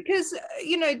time. Because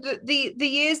the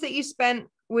years that you spent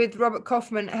with Robert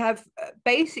Kaufman have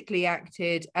basically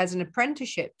acted as an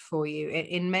apprenticeship for you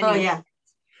in many ways.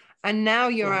 And now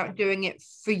you're out doing it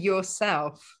for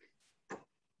yourself.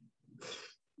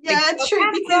 Yeah,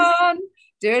 true. Because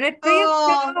doing it for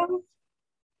yourself.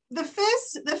 The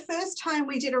first time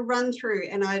we did a run through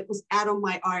and I was out on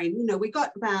my own, we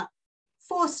got about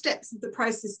 4 steps of the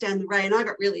process down the road and I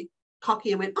got really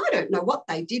cocky and went, I don't know what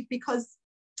they did because,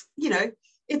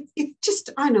 it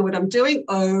just, I know what I'm doing.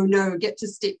 Oh no, get to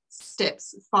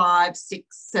steps 5, 6,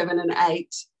 7, and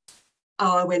 8.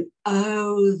 Oh, I went,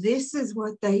 oh, this is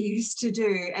what they used to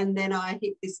do. And then I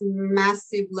hit this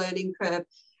massive learning curve,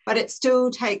 but it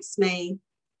still takes me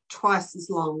twice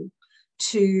as long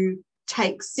to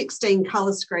take 16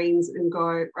 color screens and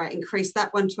go, right, increase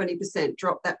that one 20%,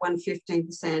 drop that one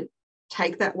 15%,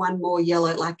 take that one more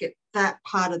yellow. That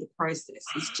part of the process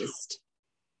is just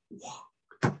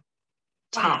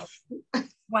tough.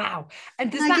 Wow.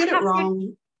 And does that get it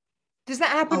wrong? Does that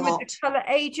happen with the color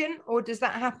agent or does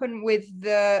that happen with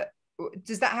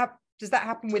does that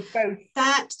happen with both?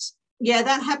 That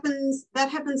happens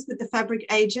with the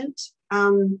fabric agent.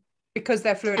 Because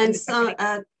they're fluent in the technique.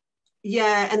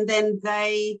 And then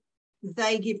they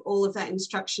give all of that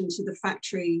instruction to the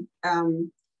factory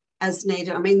as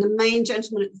needed. The main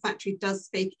gentleman at the factory does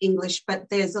speak English, but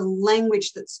there's a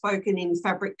language that's spoken in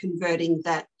fabric converting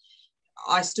that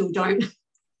I still don't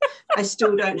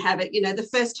have it. The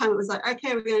first time it was like,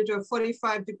 okay, we're going to do a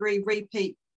 45-degree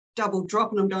repeat double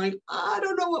drop, and I'm going, I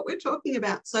don't know what we're talking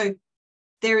about. So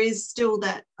there is still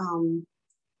that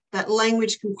that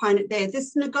language component there.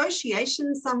 This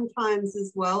negotiation sometimes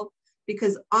as well,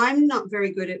 because I'm not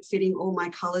very good at fitting all my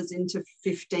colours into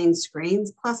 15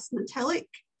 screens plus metallic.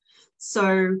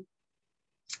 So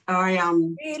I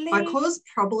cause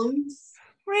problems.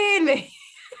 Really?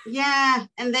 Yeah.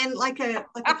 And then like a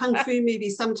kung fu movie,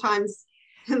 sometimes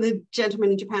the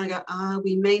gentleman in Japan go,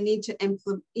 we may need to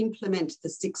implement the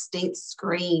 16th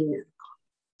screen.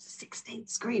 16th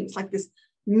screen. It's like this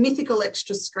mythical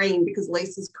extra screen because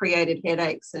Leesa's created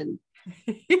headaches and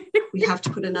we have to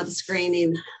put another screen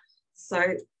in.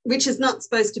 So, which is not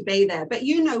supposed to be there. But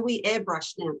we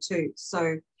airbrush now too.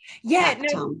 So yeah,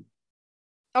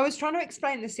 I was trying to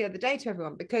explain this the other day to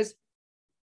everyone, because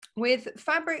with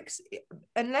fabrics,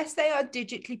 unless they are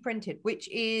digitally printed, which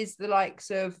is the likes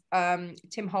of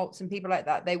Tim Holtz and people like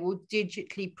that, they will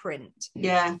digitally print.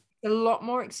 Yeah. A lot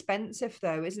more expensive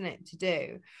though, isn't it, to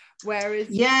do? Whereas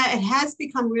it has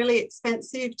become really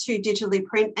expensive to digitally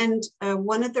print, and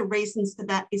one of the reasons for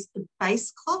that is the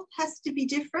base cloth has to be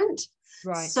different.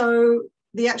 Right. So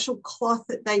the actual cloth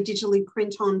that they digitally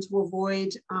print on to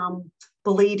avoid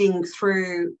bleeding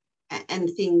through and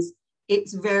things,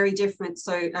 it's very different.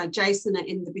 So Jason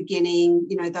in the beginning,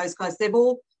 those guys, they've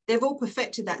all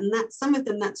perfected that, and that some of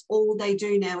them, that's all they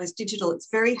do now is digital. It's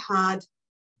very hard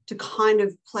to kind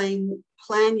of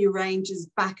plan your ranges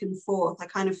back and forth. I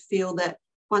kind of feel that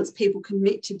once people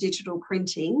commit to digital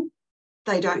printing,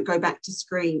 they don't go back to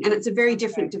screen, and it's a very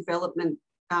different development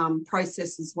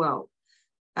process as well.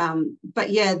 But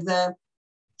yeah,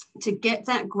 to get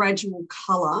that gradual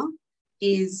color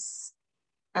is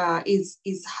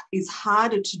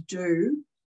harder to do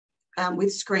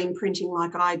with screen printing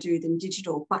like I do than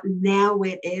digital. But now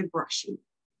we're airbrushing.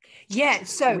 Yeah,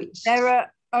 so there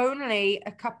are only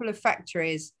a couple of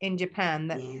factories in Japan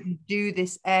that do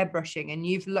this airbrushing, and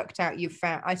you've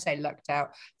found, I say lucked out,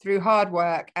 through hard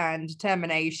work and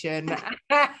determination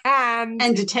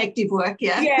and detective work.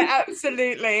 Yeah,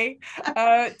 absolutely.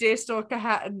 Deer stalker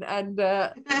hat and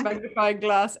magnifying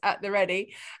glass at the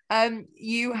ready.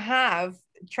 You have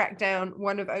tracked down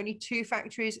one of only 2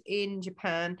 factories in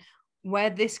Japan where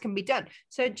this can be done.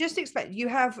 So just expect, you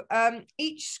have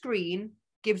each screen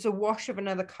gives a wash of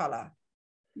another color.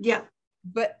 Yeah.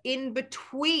 But in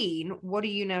between, what are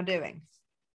you now doing?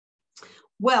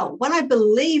 Well, what I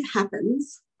believe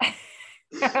happens,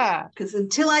 because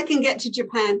until I can get to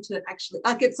Japan to actually,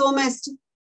 like, it's almost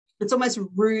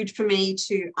rude for me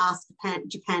to ask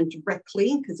Japan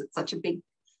directly because it's such a big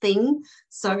thing.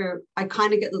 So I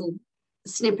kind of get little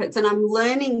snippets, and I'm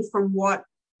learning from what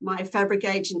my fabric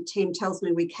agent team tells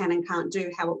me we can and can't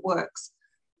do, how it works.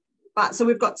 But so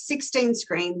we've got 16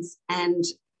 screens, and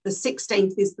the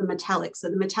 16th is the metallic. So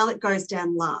the metallic goes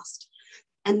down last.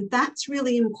 And that's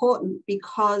really important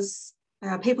because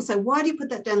people say, why do you put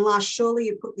that down last? Surely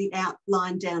you put the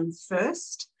outline down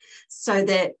first so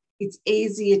that it's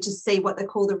easier to see what they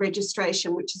call the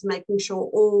registration, which is making sure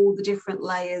all the different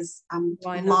layers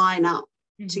line up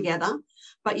together.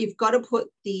 But you've got to put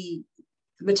the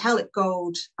metallic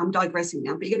gold, I'm digressing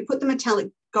now, but you've got to put the metallic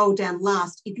gold down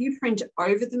last. If you print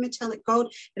over the metallic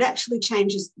gold, it actually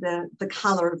changes the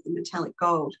color of the metallic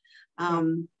gold.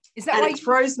 Is that why it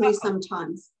throws me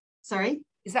sometimes? Sorry?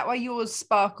 Is that why yours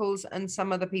sparkles and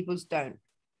some other people's don't?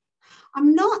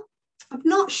 I'm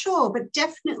not sure, but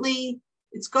definitely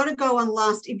it's got to go on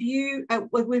last. If you,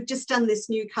 we've just done this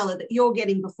new color that you're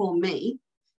getting before me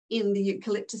in the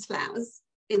eucalyptus flowers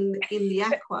in the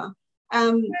aqua.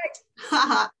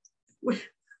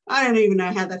 I don't even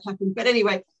know how that happened, but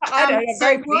anyway. I don't know,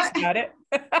 very pleased about it.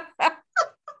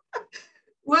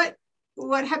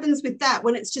 What happens with that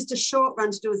when it's just a short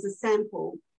run to do as a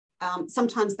sample?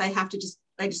 Sometimes they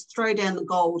just throw down the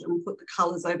gold and put the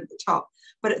colors over the top,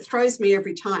 but it throws me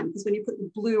every time because when you put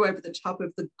the blue over the top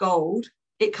of the gold,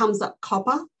 it comes up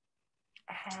copper.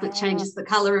 It changes the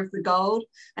color of the gold,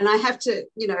 and I have to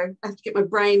get my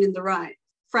brain in the right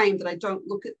frame that I don't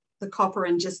look at the copper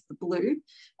and just the blue.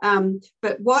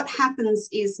 But what happens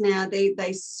is now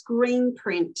they screen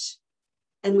print,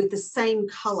 and with the same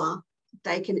color,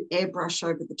 they can airbrush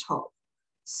over the top.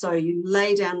 So you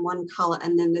lay down one color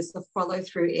and then there's a follow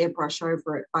through airbrush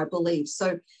over it, I believe.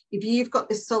 So if you've got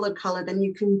this solid color, then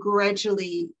you can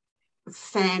gradually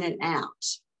fan it out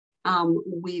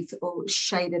or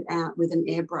shade it out with an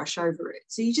airbrush over it.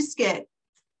 So you just get,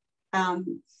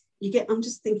 I'm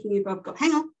just thinking if I've got,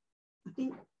 hang on, I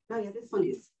think, oh yeah, this one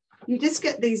is. You just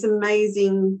get these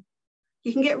amazing,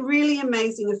 you can get really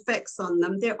amazing effects on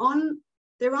them. They're on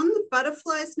the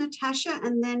butterflies, Natasha,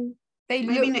 and then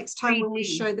maybe next time when we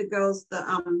show the girls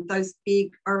those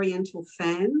big oriental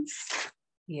fans.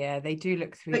 Yeah, they do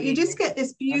look 3D. But you just get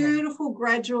this beautiful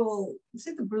gradual, is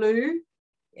it the blue?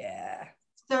 Yeah.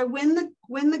 So when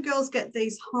the girls get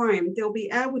these home, they'll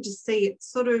be able to see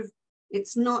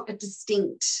it's not a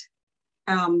distinct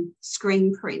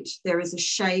screen print. There is a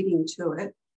shading to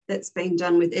it that's been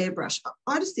done with airbrush.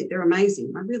 I just think they're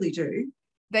amazing. I really do.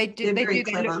 They do. They're very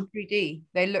They clever. look 3D.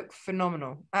 They look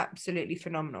phenomenal. Absolutely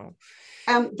phenomenal.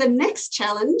 The next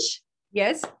challenge,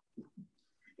 Yes.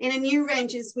 in a new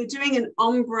range, is we're doing an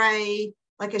ombre,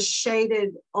 like a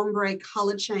shaded ombre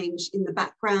color change in the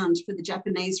background for the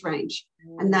Japanese range,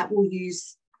 and that'll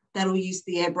use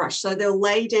the airbrush. So they'll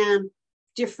lay down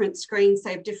different screens,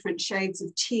 say of different shades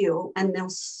of teal, and they'll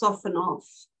soften off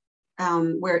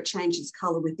where it changes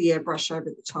color with the airbrush over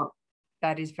the top.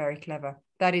 That is very clever.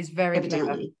 That is very Evidently.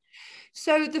 clever.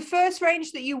 So the first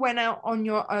range that you went out on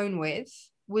your own with,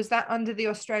 was that under the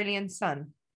Australian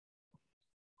sun?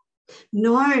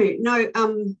 No.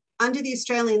 Under the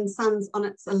Australian Sun's on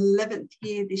its 11th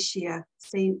year this year.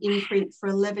 It's been in print for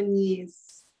 11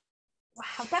 years.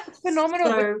 Wow, that's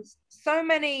phenomenal. So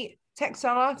many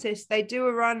textile artists, they do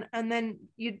a run and then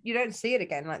you don't see it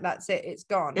again. Like, that's it, it's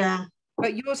gone. Yeah.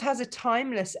 But yours has a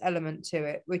timeless element to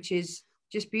it, which is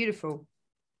just beautiful.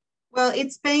 Well,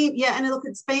 it's been, and look,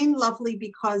 it's been lovely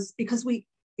because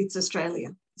it's Australia.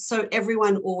 So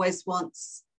everyone always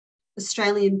wants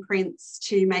Australian prints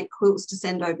to make quilts to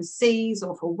send overseas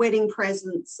or for wedding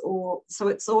presents, so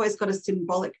it's always got a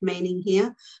symbolic meaning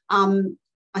here.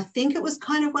 I think it was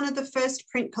kind of one of the first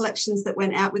print collections that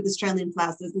went out with Australian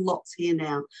flowers. There's lots here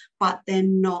now, but they're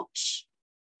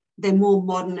more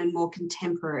modern and more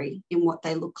contemporary in what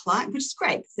they look like, which is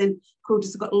great, because then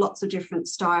quilters have got lots of different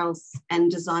styles and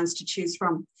designs to choose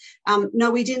from.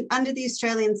 No, we didn't. Under the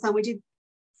Australian Sun, we did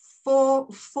four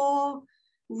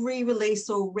re-release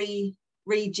or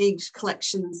rejigged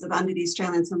collections of Under the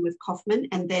Australian Sun with Kaufman,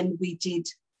 and then we did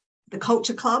the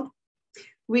Culture Club,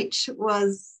 which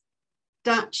was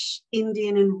Dutch,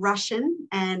 Indian and Russian,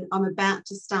 and I'm about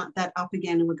to start that up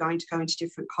again, and we're going to go into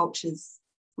different cultures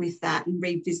with that and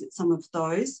revisit some of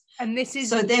those. And this is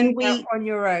so then on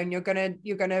your own, you're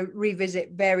gonna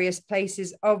revisit various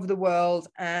places of the world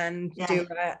and do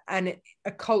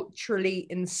a culturally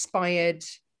inspired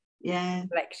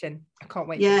collection. I can't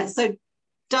wait. So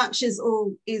Dutch is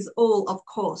all of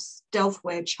course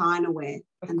Delftware, Chinaware,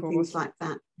 and things like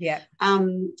that.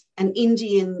 And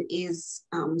Indian is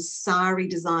sari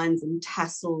designs and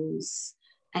tassels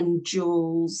and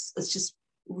jewels. It's just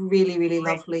really, really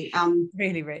rich. Lovely.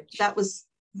 Really rich. That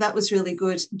was really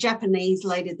good. Japanese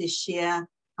later this year,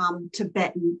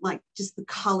 Tibetan, like just the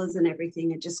colors and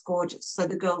everything are just gorgeous. So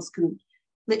the girls can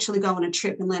literally go on a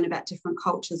trip and learn about different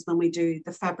cultures when we do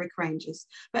the fabric ranges.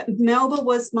 But Melba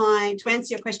was to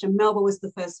answer your question, Melba was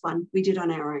the first one we did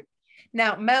on our own.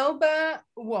 Now, Melba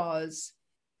was,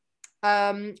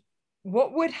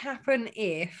 what would happen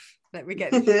if, let me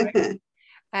get this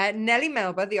right, Nellie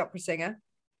Melba, the opera singer,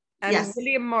 and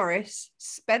William Morris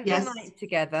spent the night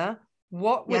together,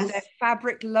 what would their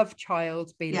fabric love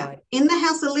child be like? In the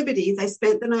House of Liberty. They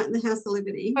spent the night in the House of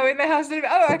Liberty. Oh, in the House of Liberty.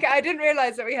 Oh, okay. I didn't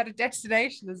realise that we had a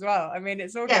destination as well. I mean,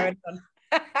 it's all going on.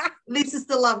 This is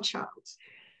the love child.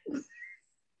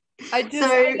 I love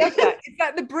that. Is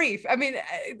that the brief? I mean,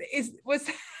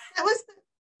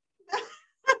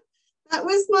 that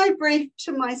was my brief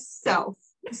to myself.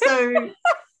 So,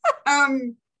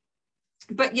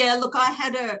 but yeah, look, I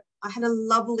had a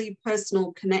lovely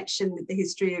personal connection with the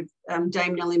history of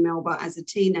Dame Nellie Melba as a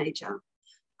teenager,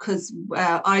 because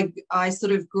I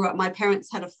sort of grew up. My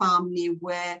parents had a farm near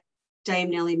where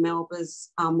Dame Nellie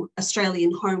Melba's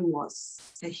Australian home was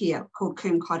here, called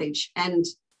Coombe Cottage, and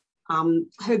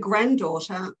her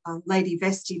granddaughter, Lady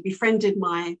Vesti, befriended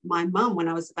my mum when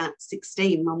I was about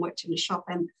 16. Mum worked in a shop,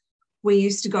 and we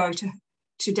used to go to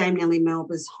Dame Nellie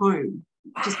Melba's home,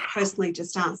 just personally,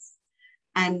 just us.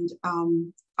 And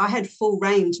I had full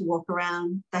reign to walk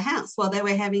around the house while they were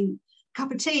having a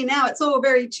cup of tea. Now it's all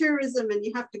very tourism and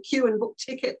you have to queue and book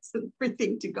tickets and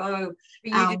everything to go.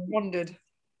 You just wandered.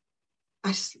 I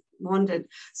just wandered.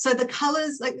 So the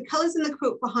colours in the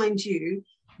quilt behind you,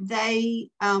 these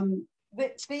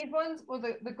ones, or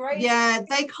the grey? Yeah,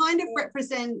 they kind of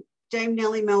represent Dame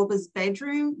Nellie Melba's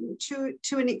bedroom to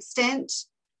an extent.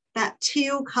 That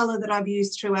teal colour that I've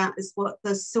used throughout is what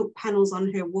the silk panels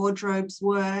on her wardrobes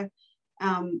were,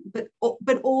 but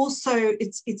also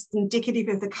it's indicative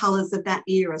of the colours of that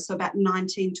era, so about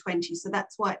 1920. So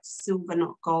that's why it's silver,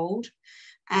 not gold,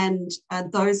 and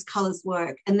those colours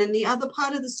work. And then the other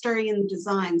part of the story in the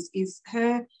designs is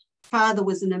her father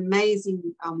was an amazing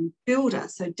builder.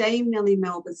 So Dame Nellie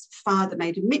Melba's father,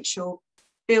 Major Mitchell,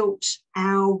 built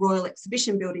our Royal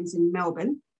Exhibition buildings in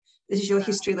Melbourne. This is your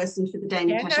history lesson for the day,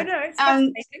 Yeah, Natasha. no, it's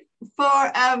fascinating.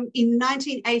 In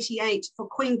 1988, for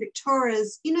Queen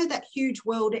Victoria's, that huge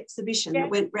world exhibition that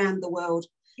went round the world.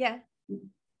 Yeah.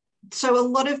 So a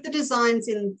lot of the designs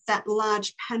in that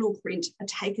large panel print are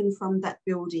taken from that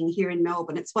building here in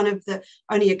Melbourne. It's one of the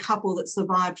only a couple that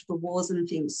survived the wars and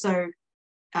things. So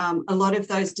a lot of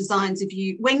those designs,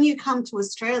 when you come to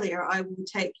Australia, I will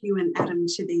take you and Adam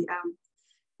to the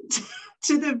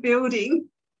to the building.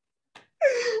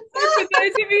 So for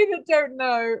those of you that don't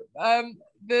know,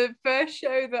 the first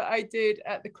show that I did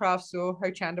at the craft store, Ho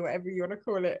Chandler, whatever you want to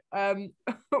call it,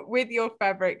 with your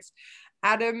fabrics,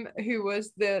 Adam, who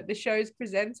was the show's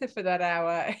presenter for that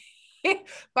hour,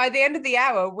 by the end of the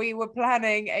hour, we were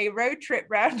planning a road trip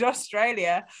around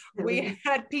Australia. We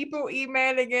had people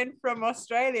emailing in from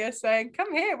Australia saying,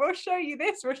 come here, we'll show you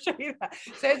this, we'll show you that.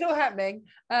 So it's all happening.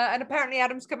 And apparently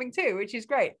Adam's coming too, which is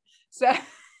great. So,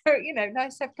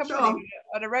 nice to have company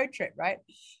on a road trip, right?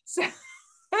 So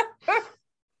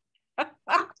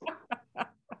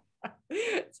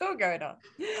it's all going on.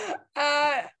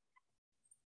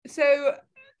 So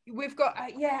we've got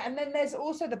and then there's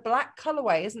also the black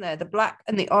colorway, isn't there? The black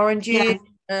and the oranges.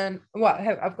 I've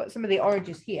got some of the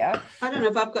oranges here. I don't know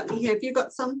if I've got any here. Have you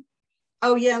got some?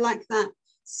 Oh yeah, like that.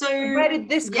 So where did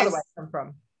this colorway come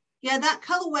from? Yeah, that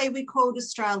colorway we called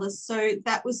Australis. So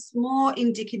that was more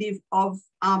indicative of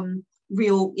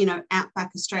real,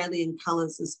 outback Australian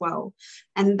colors as well.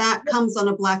 And that comes on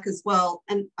a black as well.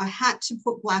 And I had to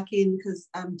put black in because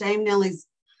Dame Nellie's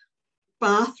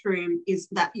bathroom is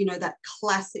that, that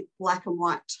classic black and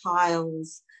white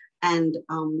tiles. And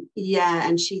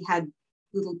and she had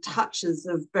little touches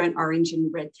of burnt orange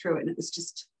and red through it. And it was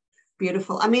just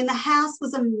beautiful. I mean, the house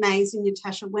was amazing,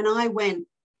 Natasha. When I went,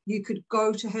 you could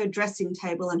go to her dressing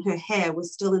table and her hair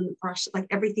was still in the brush, like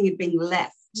everything had been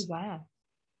left. Wow.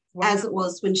 As it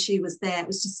was when she was there.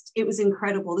 It was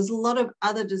incredible. There's a lot of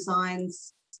other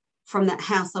designs from that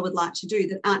house I would like to do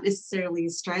that aren't necessarily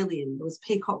Australian. There was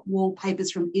peacock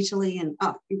wallpapers from Italy and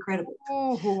incredible.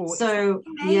 Oh, so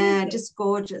just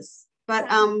gorgeous. But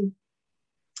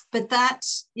that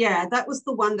was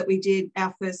the one that we did.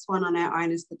 Our first one on our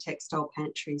own is the textile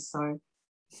pantry. So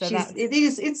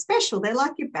it's special. They're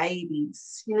like your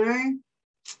babies,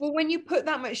 Well, when you put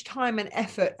that much time and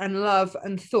effort and love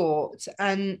and thought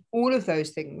and all of those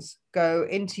things go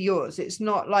into yours, it's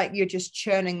not like you're just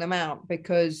churning them out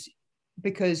because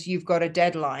you've got a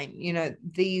deadline.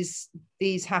 These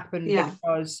happen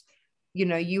because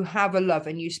you have a love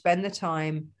and you spend the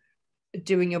time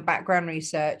doing your background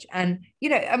research. And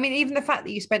even the fact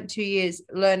that you spent 2 years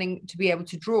learning to be able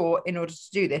to draw in order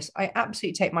to do this, I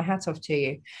absolutely take my hat off to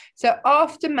you. So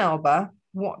after Melba,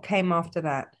 what came after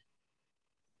that?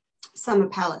 Summer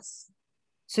Palace.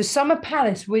 So Summer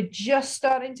Palace, we're just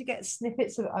starting to get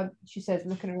snippets of, she says,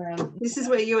 looking around. This is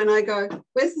where you and I go,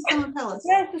 where's the Summer Palace?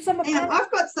 Where's the Summer Palace? I've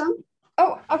got some.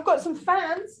 Oh, I've got some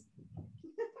fans.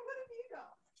 What have you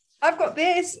got? I've got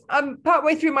this. I'm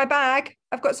partway through my bag.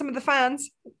 I've got some of the fans.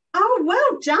 Oh,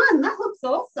 well done. That looks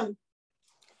awesome.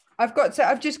 I've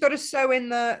just got to sew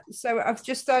in I've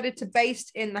just started to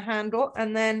baste in the handle,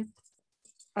 and then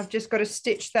I've just got to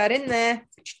stitch that in there,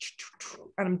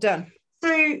 and I'm done.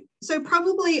 So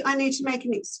probably I need to make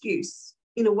an excuse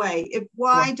in a way.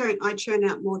 Why don't I churn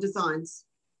out more designs?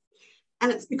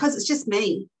 And it's because it's just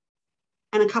me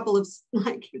and a couple of,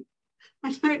 I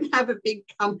don't have a big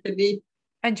company.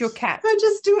 And your cat. I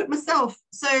just do it myself.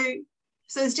 So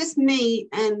it's just me,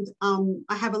 and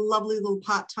I have a lovely little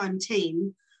part-time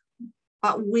team,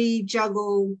 but we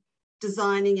juggle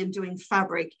designing and doing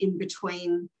fabric in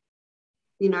between,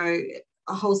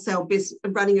 a wholesale business,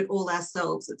 running it all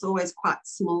ourselves. It's always quite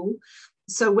small.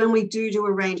 So when we do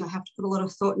a range, I have to put a lot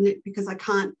of thought in it because I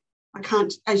can't,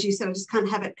 as you said, I just can't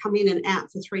have it come in and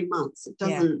out for 3 months. It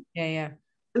doesn't. Yeah.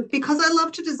 Because I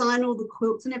love to design all the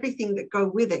quilts and everything that go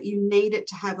with it. You need it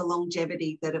to have a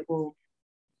longevity that it will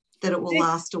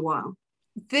last a while.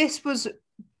 This was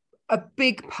a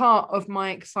big part of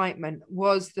my excitement,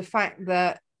 was the fact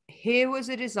that here was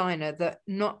a designer that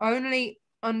not only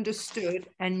understood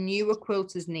and knew a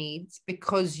quilter's needs,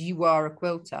 because you are a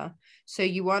quilter, so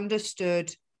you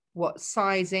understood what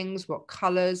sizings, what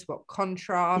colors, what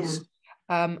contrast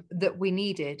that we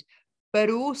needed,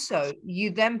 but also you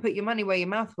then put your money where your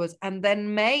mouth was and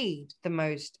then made the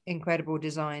most incredible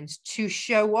designs to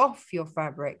show off your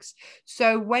fabrics.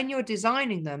 So when you're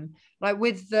designing them, like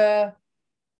with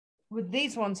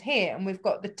these ones here, and we've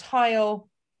got the tile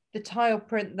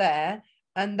print there,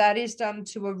 and that is done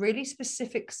to a really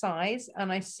specific size.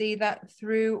 And I see that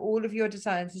through all of your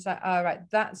designs. It's like, all right,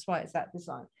 that's why it's that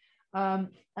design.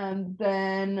 And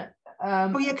then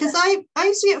Oh yeah, because I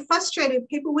used to get frustrated.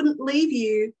 People wouldn't leave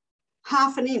you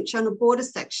half an inch on a border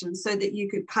section so that you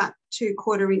could cut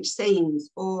 2/4 inch seams,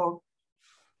 or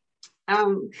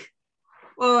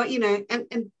you know,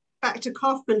 and back to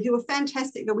Kaufman, who were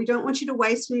fantastic. But we don't want you to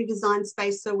waste any design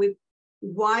space, so we've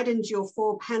widened your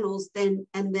 4 panels, and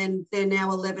then they're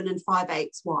now 11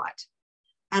 5/8 wide.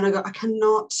 And I go, I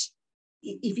cannot.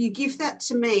 If you give that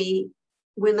to me,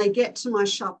 when they get to my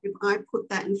shop, if I put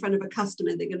that in front of a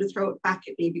customer, they're going to throw it back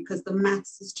at me because the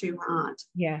maths is too hard.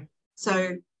 Yeah.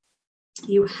 So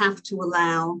you have to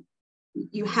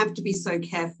be so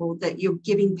careful that you're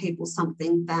giving people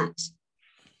something that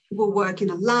will work in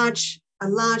a large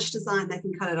design. They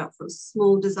can cut it up for a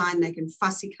small design. They can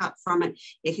fussy cut from it.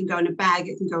 It can go in a bag.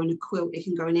 It can go in a quilt. It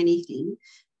can go in anything.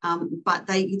 But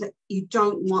you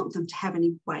don't want them to have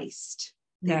any waste.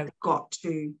 No. They've got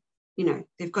to, you know,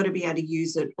 they've got to be able to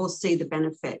use it or see the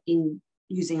benefit in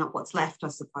using up what's left, I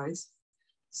suppose.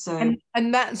 So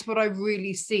and that's what I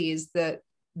really see, is that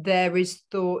there is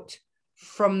thought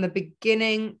from the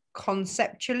beginning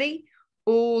conceptually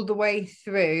all the way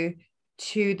through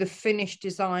to the finished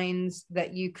designs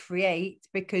that you create,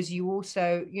 because you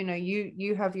also, you know,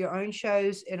 you have your own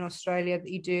shows in Australia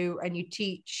that you do, and you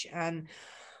teach and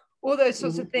all those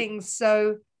sorts of things.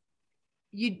 So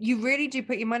you really do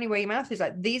put your money where your mouth is.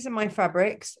 Like, these are my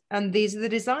fabrics and these are the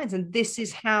designs and this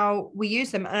is how we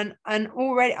use them. And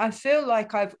already I feel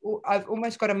like I've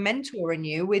almost got a mentor in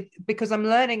you, because I'm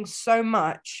learning so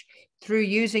much through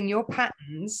using your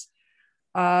patterns.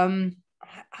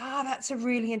 That's a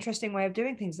really interesting way of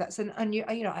doing things. That's you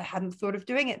know, I hadn't thought of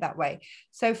doing it that way.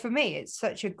 So for me, it's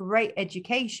such a great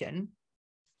education.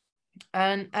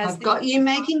 And as I've got you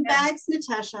making bags,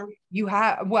 Natasha. You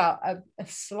have, well, a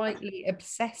slightly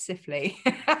obsessively.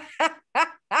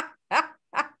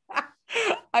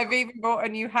 I've even bought a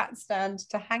new hat stand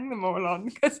to hang them all on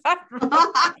because I've run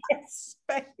out of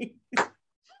space.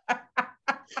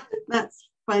 That's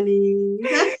funny.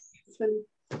 That's funny.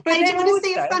 But hey, do you want also, to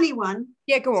see a funny one?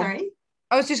 Yeah, go on. Sorry.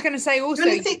 I was just going to say also,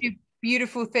 you do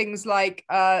beautiful things like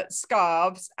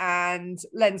scarves and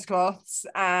lens cloths,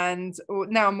 and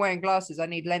now I'm wearing glasses. I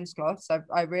need lens cloths.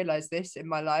 I realized this in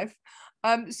my life.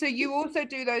 So you also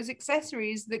do those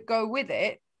accessories that go with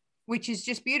it, which is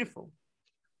just beautiful.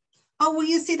 Oh, well,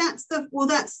 you see, that's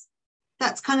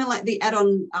kind of like the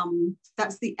add-on.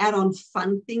 That's the add-on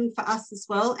fun thing for us as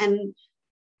well.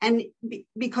 And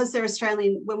because they're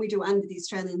Australian, when we do Under the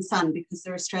Australian Sun, because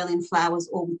they're Australian flowers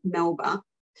or with Melba,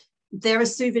 they're a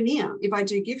souvenir if I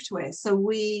do gift wear. So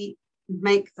we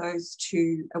make those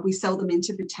we sell them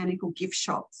into botanical gift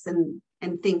shops and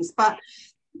things. But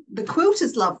the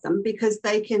quilters love them because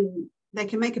they can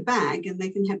make a bag and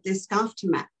they can have their scarf to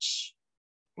match,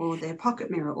 or their pocket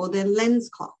mirror, or their lens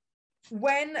cloth.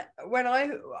 When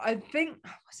I think,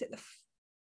 was it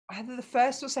either the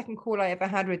first or second call I ever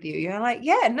had with you, you're like,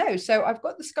 yeah, no, so I've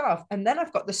got the scarf and then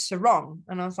I've got the sarong.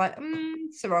 And I was like,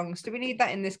 sarongs, do we need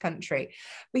that in this country?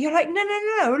 But you're like,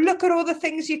 no, look at all the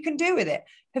things you can do with it.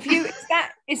 Have you,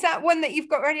 is that one that you've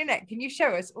got around your neck? Can you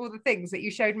show us all the things that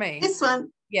you showed me? This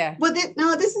one? Yeah. Well,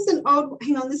 this is an old,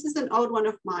 hang on, this is an old one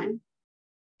of mine.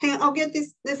 Hang on, I'll get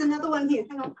this. There's another one here,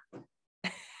 hang on.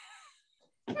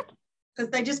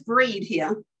 Because they just breed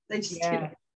here. They just, yeah.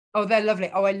 Oh, they're lovely.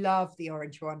 Oh, I love the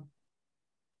orange one.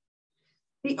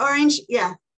 The orange,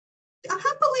 yeah. I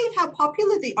can't believe how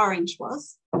popular the orange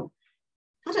was.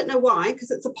 I don't know why,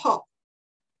 because it's a pop.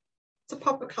 It's a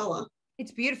pop of colour.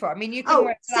 It's beautiful. I mean, you can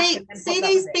wear see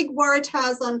these big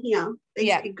waratahs on here?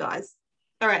 These big guys.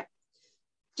 All right.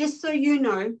 Just so you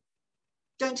know,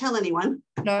 don't tell anyone.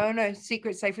 No,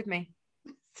 secret safe with me.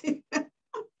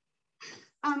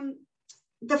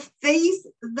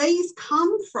 These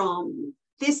come from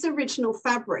this original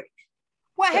fabric.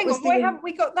 Well, hang on, why haven't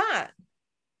we got that?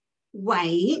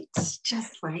 Wait,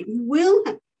 just wait. You will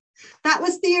have. That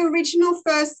was the original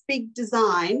first big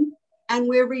design, and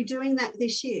we're redoing that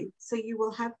this year. So you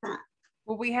will have that.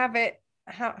 Well, we have it.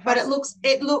 But it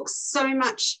looks so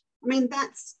much. I mean,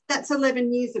 that's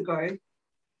 11 years ago,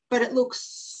 but it looks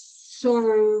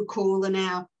so cool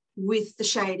now with the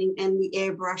shading and the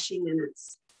airbrushing, and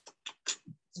it's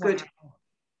good.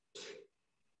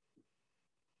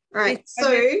 All right, so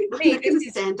I'm not going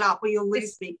to stand up or you'll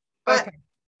lose me. But okay.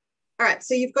 All right,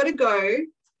 so you've got to go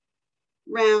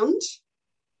round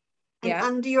and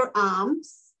under your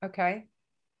arms. Okay.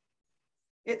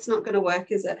 It's not going to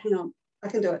work, is it? Hang on. I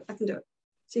can do it.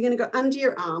 So you're going to go under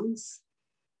your arms,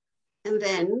 and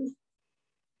then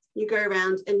you go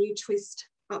around and you twist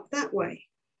up that way.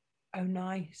 Oh,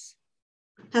 nice.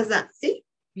 How's that? See?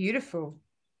 Beautiful.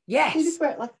 Yes. You just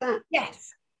wear it like that.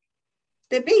 Yes.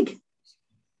 They're big.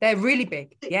 They're really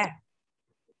big. Yeah.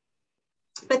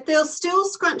 but they'll still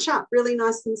scrunch up really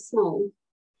nice and small.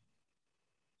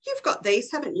 You've got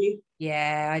these, haven't you?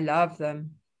 Yeah, I love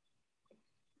them.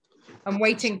 I'm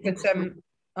waiting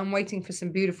for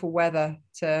some beautiful weather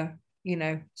to,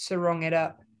 sarong it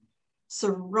up.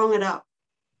 Sarong it up.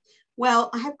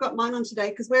 Well, I have got mine on today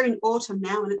because we're in autumn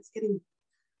now and it's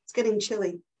getting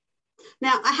chilly.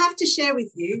 Now, I have to share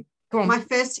with you my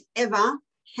first ever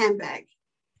handbag.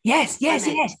 Yes.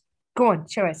 Go on,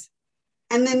 show us.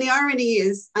 And then the irony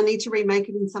is I need to remake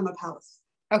it in Summer Palace.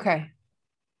 Okay.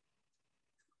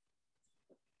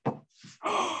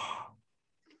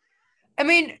 I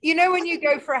mean, when you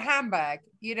go for a handbag,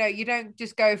 you don't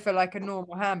just go for like a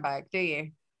normal handbag, do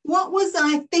you? What was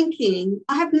I thinking?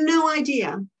 I have no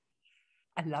idea.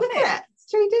 I love Look it. at that.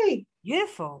 It's 3D.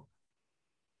 Beautiful.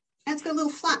 And it's got a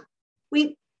little flap.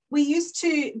 We used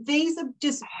to, these are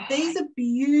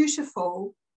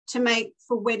beautiful to make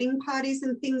for wedding parties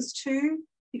and things too,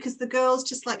 because the girls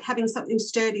just like having something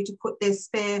sturdy to put their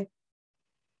spare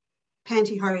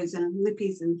pantyhose and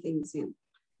lippies and things in.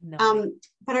 Nice.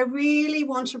 But I really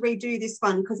want to redo this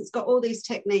one because it's got all these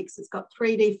techniques. It's got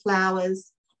 3D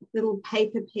flowers, little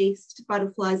paper pieced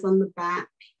butterflies on the back.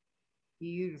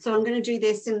 Beautiful. So I'm going to do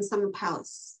this in Summer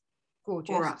Palace.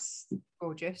 Gorgeous. For us.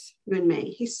 Gorgeous. You and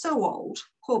me. He's so old.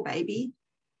 Poor baby.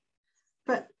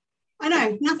 But I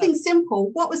know, nothing simple.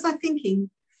 What was I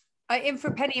thinking? In for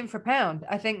a penny, in for a pound.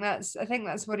 I think that's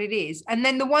what it is. And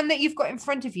then the one that you've got in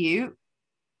front of you.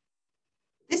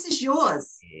 This is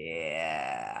yours.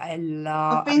 Yeah, I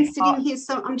love. I've been sitting here,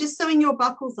 so I'm just sewing your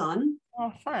buckles on.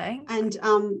 Oh, thanks. And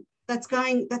that's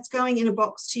going in a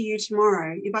box to you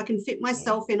tomorrow. If I can fit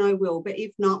myself in, I will. But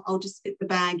if not, I'll just fit the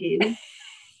bag in.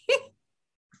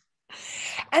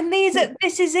 And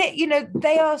this is it.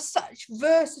 They are such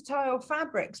versatile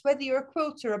fabrics. Whether you're a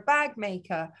quilter, a bag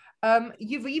maker,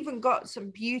 you've even got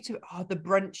some beautiful. Oh, the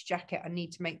brunch jacket. I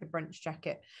need to make the brunch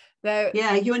jacket.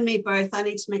 Yeah, you and me both. I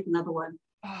need to make another one.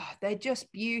 Oh, they're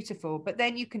just beautiful. But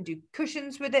then you can do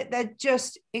cushions with it. They're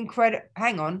just incredible.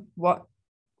 Hang on, what?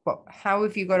 How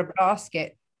have you got a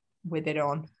basket with it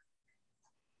on?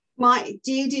 My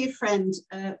dear friend,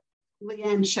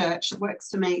 Leanne Church,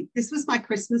 works for me. This was my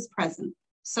Christmas present.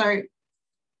 So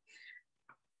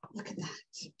look at that.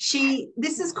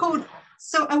 This is called.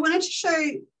 So I wanted to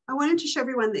show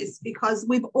everyone this because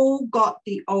we've all got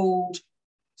the old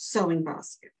sewing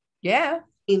basket. Yeah.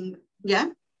 Yeah.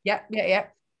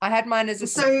 I had mine as a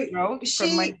so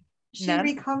she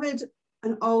recovered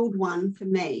an old one for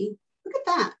me. Look at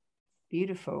that.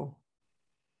 Beautiful.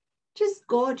 Just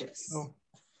gorgeous. Oh.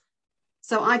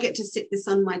 So I get to sit this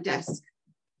on my desk.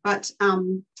 But I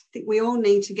think we all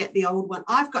need to get the old one.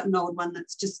 I've got an old one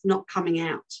that's just not coming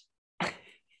out.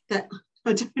 That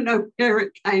I don't know where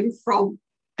it came from.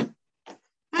 I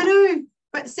know,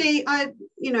 but see,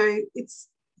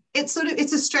 it's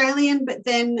Australian, but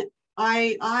then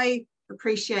I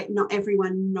appreciate not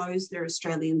everyone knows they're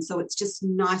Australian, so it's just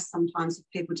nice sometimes if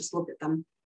people just look at them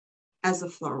as a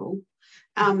floral.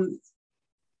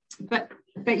 But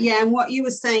yeah, and what you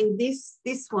were saying, this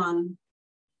one.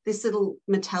 This little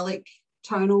metallic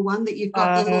tonal one that you've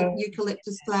got, the little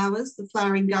eucalyptus flowers, the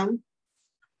flowering gum.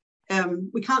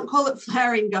 We can't call it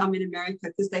flowering gum in America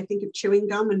because they think of chewing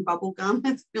gum and bubble gum.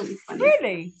 It's really funny.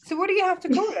 Really? So what do you have to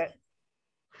call it?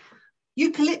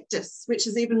 Eucalyptus, which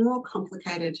is even more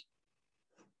complicated.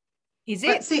 Is it?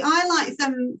 But see, I like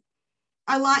them.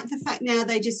 I like the fact now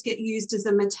they just get used as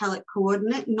a metallic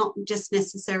coordinate, not just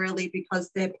necessarily because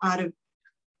they're part of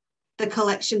the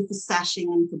collection for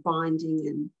sashing and for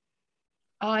binding.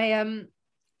 And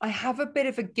I have a bit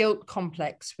of a guilt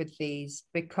complex with these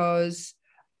because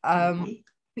I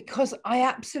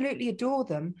absolutely adore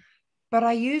them, but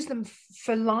I use them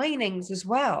for linings as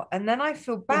well, and then I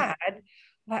feel bad.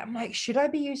 I'm like, should I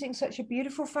be using such a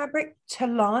beautiful fabric to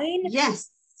line?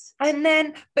 Yes.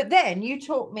 But then you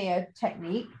taught me a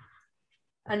technique,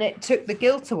 and it took the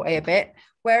guilt away a bit.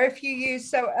 Where if you use,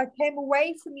 so I came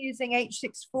away from using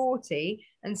H640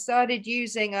 and started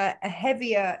using a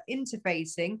heavier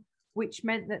interfacing, which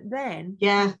meant that then you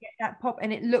get that pop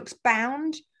and it looks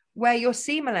bound where your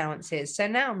seam allowance is. So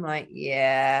now I'm like,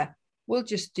 yeah, we'll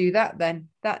just do that then.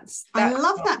 I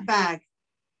love that bag.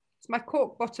 It's my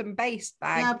cork bottom base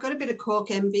bag. Yeah, I've got a bit of cork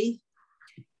envy.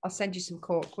 I'll send you some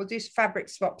cork. We'll do fabric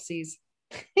swapsies.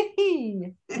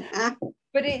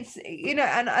 But it's, and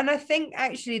I think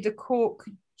actually the cork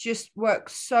just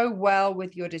works so well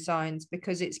with your designs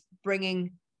because it's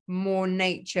bringing more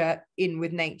nature in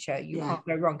with nature. You can't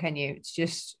go wrong, can you? It's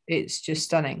just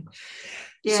stunning.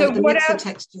 Yeah, so the mix of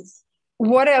textures.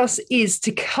 What else is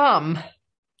to come?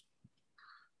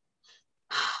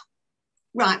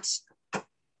 Right.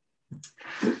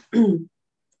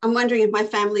 I'm wondering if my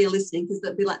family are listening, because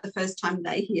that'll be like the first time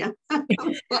they hear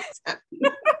what's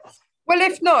happening. Well,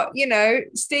 if not,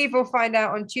 Steve will find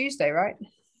out on Tuesday, right?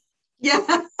 Yeah.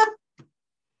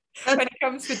 When it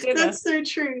comes for dinner. That's so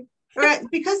true. All right.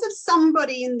 Because of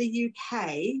somebody in the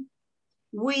UK,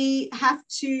 we have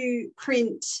to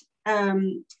print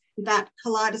that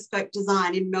kaleidoscope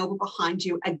design in Melbourne behind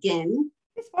you again.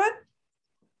 This one?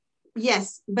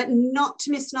 Yes, but not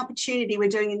to miss an opportunity. We're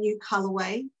doing a new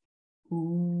colorway,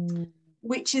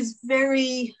 which is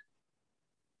very,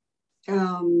 I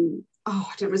don't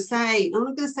want to say, I'm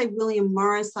not going to say William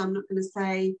Morris. I'm not going to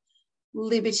say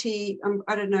Liberty.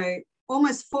 I don't know,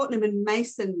 almost Fortnum and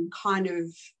Mason kind of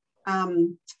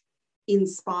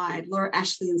inspired, Laura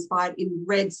Ashley inspired, in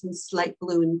reds and slate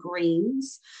blue and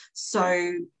greens.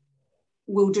 So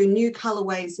we'll do new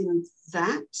colorways in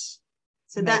that.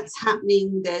 So that's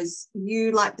happening.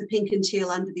 You like the pink and teal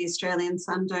under the Australian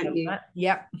sun, don't you?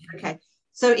 Yep. Okay.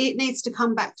 So it needs to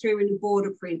come back through in a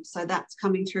border print. So that's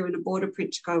coming through in a border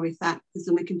print to go with that, because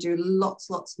then we can do lots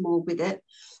more with it.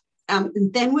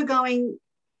 And then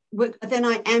then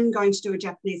I am going to do a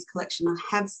Japanese collection. I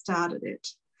have started it,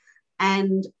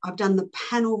 and I've done the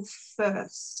panel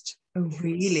first. Oh,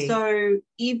 really? So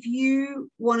if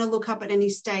you want to look up at any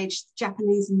stage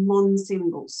Japanese mon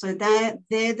symbols, so they're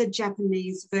the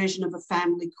Japanese version of a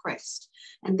family crest,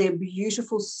 and they're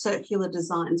beautiful circular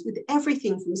designs with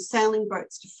everything from sailing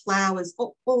boats to flowers,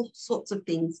 all sorts of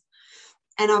things.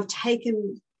 And I've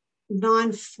taken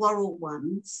 9 floral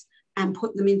ones and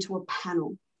put them into a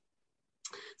panel.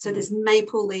 So there's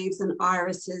maple leaves and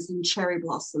irises and cherry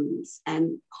blossoms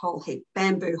and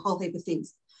bamboo, whole heap of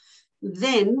things.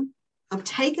 Then I've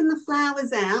taken the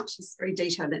flowers out, it's very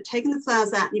detailed, I've taken the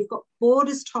flowers out, and you've got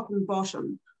borders top and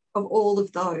bottom of all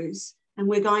of those. And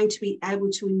we're going to be able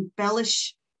to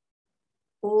embellish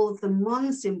all of the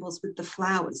mon symbols with the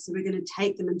flowers. So we're going to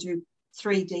take them and do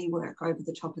 3D work over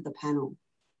the top of the panel.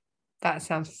 That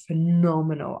sounds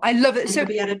phenomenal. I love it. So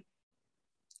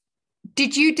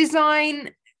did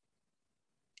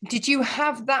you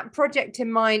have that project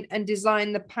in mind and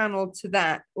design the panel to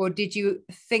that, or did you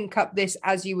think up this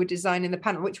as you were designing the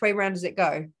panel? Which way around does it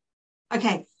go?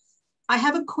 Okay, I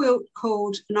have a quilt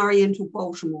called an Oriental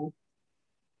Baltimore.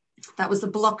 That was the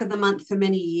block of the month for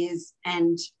many years,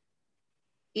 and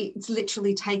it's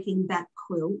literally taking that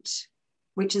quilt,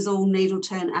 which is all needle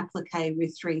turn applique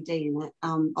with 3D in it.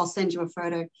 I'll send you a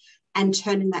photo, and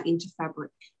turning that into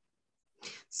fabric.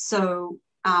 So,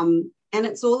 and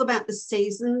it's all about the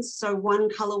seasons. So one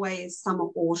colorway is summer,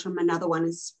 autumn, another one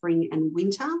is spring and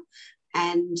winter.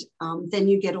 And then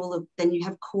you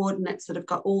have coordinates that have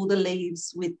got all the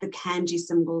leaves with the kanji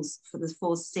symbols for the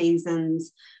 4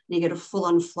 seasons. And you get a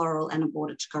full-on floral and a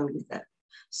border to go with it.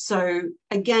 So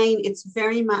again, it's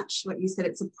very much what you said,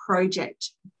 it's a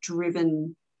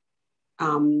project-driven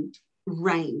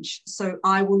range. So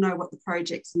I will know what the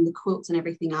projects and the quilts and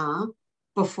everything are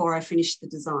before I finish the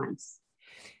designs.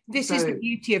 This is the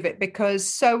beauty of it, because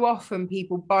so often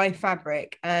people buy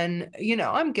fabric, and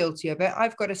I'm guilty of it.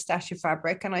 I've got a stash of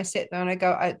fabric and I sit there and I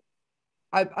go,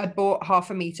 I bought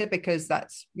 1/2 meter because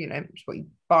that's it's what you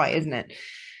buy, isn't it?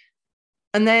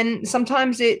 And then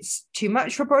sometimes it's too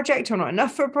much for a project, or not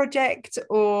enough for a project,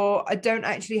 or I don't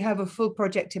actually have a full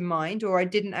project in mind, or I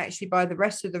didn't actually buy the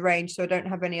rest of the range, so I don't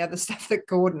have any other stuff that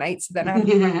coordinates. Then I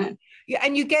have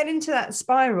and you get into that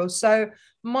spiral. So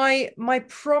my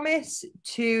promise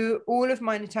to all of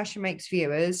my Natasha Makes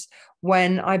viewers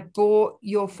when I bought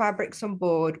your fabrics on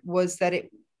board was that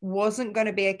it wasn't going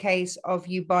to be a case of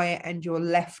you buy it and you're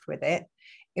left with it.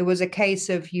 It was a case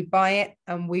of you buy it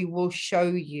and we will show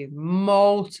you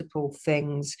multiple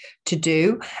things to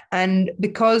do. And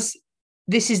because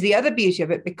this is the other beauty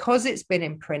of it, because it's been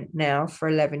in print now for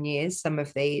 11 years, some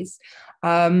of these,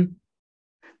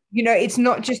 it's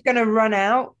not just going to run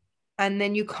out and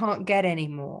then you can't get any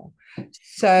more.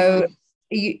 So,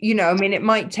 it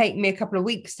might take me a couple of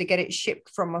weeks to get it shipped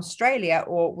from Australia,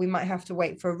 or we might have to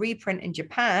wait for a reprint in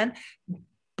Japan,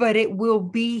 but it will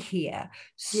be here.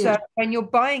 So when you're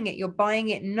buying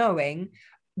it knowing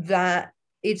that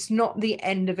it's not the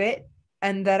end of it,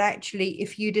 and that actually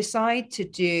if you decide to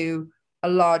do a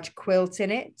large quilt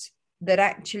in it, that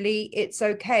actually it's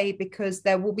okay, because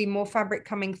there will be more fabric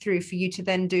coming through for you to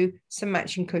then do some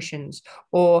matching cushions,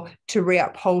 or to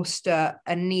reupholster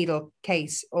a needle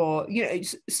case, or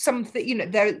something.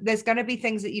 There's going to be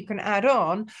things that you can add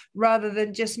on, rather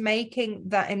than just making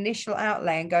that initial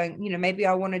outlay and going, maybe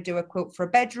I want to do a quilt for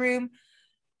a bedroom.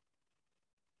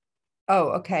 oh,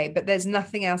 okay, but there's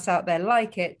nothing else out there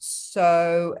like it.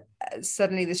 So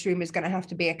suddenly this room is going to have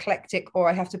to be eclectic, or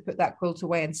I have to put that quilt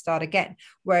away and start again.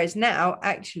 Whereas now,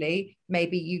 actually,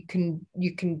 maybe you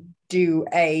can do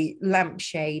a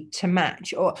lampshade to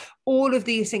match, or all of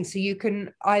these things. So you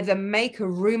can either make a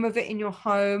room of it in your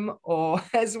home, or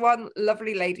as one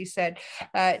lovely lady said,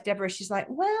 Deborah, she's like,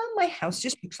 well, my house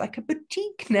just looks like a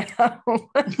boutique now.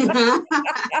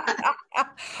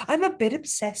 I'm a bit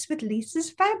obsessed with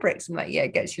Leesa's fabrics. I'm like, yeah,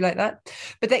 it gets you like that.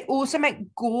 But they also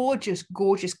make gorgeous,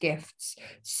 gorgeous gifts.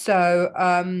 So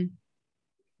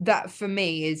that for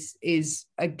me is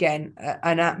again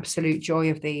an absolute joy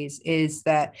of these, is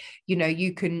that, you know,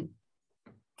 you can,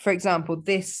 for example,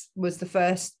 this was the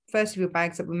first of your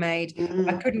bags that were made.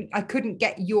 I couldn't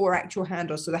get your actual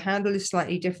handle, so the handle is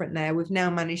slightly different there. We've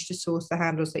now managed to source the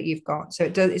handles that you've got, so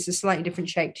it's a slightly different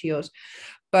shape to yours.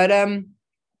 But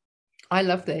I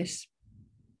love this.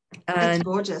 That's And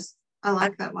gorgeous. I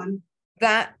like that one.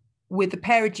 that with a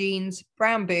pair of jeans,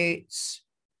 brown boots,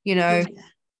 you know,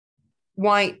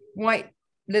 white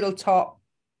little top,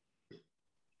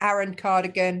 Aran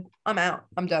cardigan. I'm out.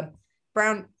 I'm done.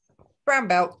 Brown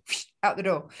belt, out the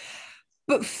door.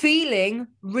 But feeling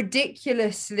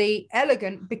ridiculously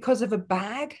elegant because of a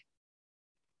bag.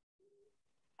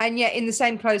 And yet in the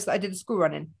same clothes that I did the school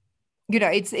run in. You know,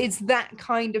 it's that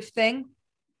kind of thing.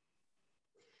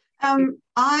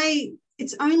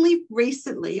 It's only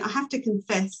recently, I have to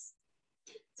confess,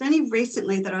 it's only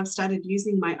recently that I've started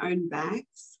using my own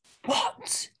bags.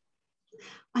 What?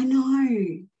 I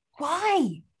know.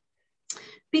 Why?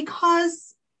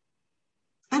 Because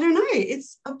I don't know,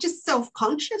 I'm just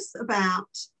self-conscious about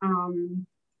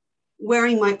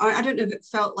wearing my own. I don't know if it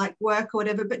felt like work or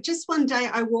whatever, but just one day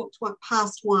I walked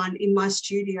past one in my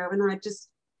studio and I just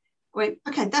went,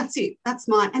 okay, that's it, that's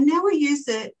mine. And now I use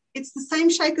it. It's the same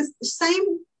shape as the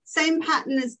same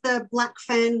pattern as the black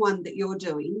fan one that you're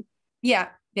doing. Yeah.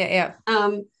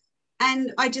 And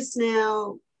I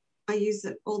use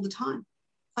it all the time.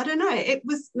 I don't know. It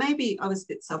was, maybe I was a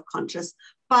bit self-conscious,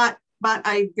 but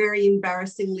I very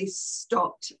embarrassingly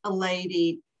stopped a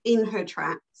lady in her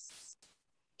tracks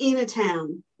in a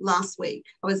town last week.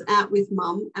 I was out with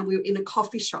Mum and we were in a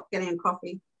coffee shop getting a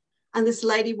coffee. And this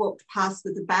lady walked past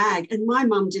with a bag, and my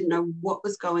mum didn't know what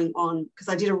was going on because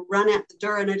I did a run out the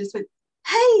door and I just went,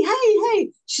 hey.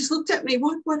 She just looked at me,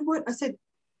 what? I said,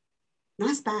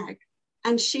 nice bag.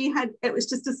 And it was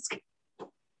just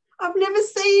I've never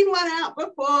seen one out before.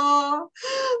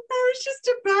 There was just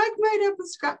a bag made up of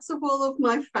scraps of all of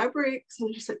my fabrics. And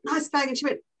I just said, nice bag. And she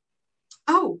went,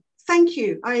 oh, thank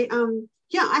you. I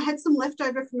had some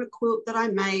leftover from a quilt that I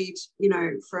made, you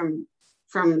know, from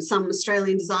some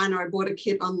Australian designer. I bought a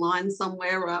kit online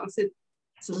somewhere. I said,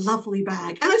 it's a lovely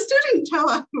bag. And I still didn't tell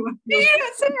her. Did you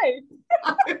not say?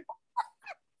 I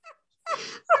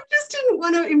just didn't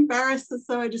want to embarrass her,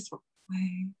 so I just went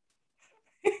away.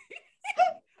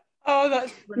 Oh,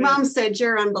 that's brilliant. Mum said,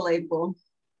 you're unbelievable.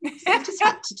 So I just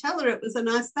had to tell her it was a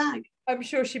nice bag. I'm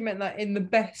sure she meant that in the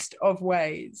best of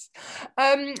ways.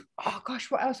 Oh gosh,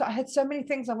 what else? I had so many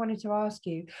things I wanted to ask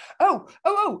you.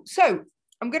 Oh, so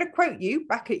I'm going to quote you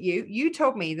back at you. You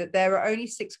told me that there are only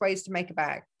 6 ways to make a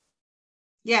bag.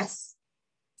 Yes.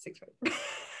 6 ways.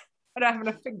 I don't have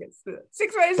enough fingers.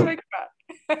 6 ways to make a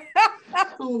bag.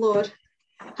 Oh, Lord.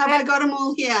 Have I got them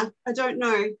all here? I don't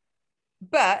know.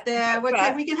 But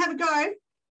okay, we can have a go.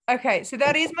 Okay, so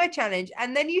that is my challenge.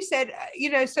 And then you said,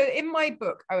 you know, so in my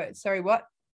book, sorry, what?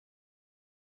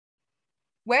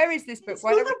 Where is this book? It's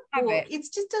Why don't we have book. it? It's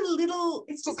just a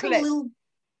little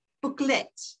booklet.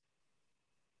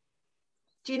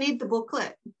 Do you need the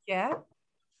booklet? Yeah.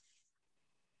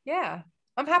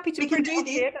 I'm happy to print it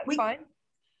here. That's fine.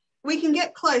 We can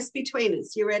get close between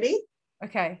us. You ready?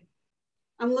 Okay.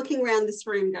 I'm looking around this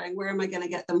room going, where am I going to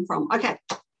get them from? Okay.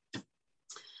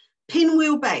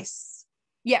 Pinwheel base.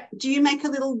 Yeah. Do you make a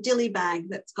little dilly bag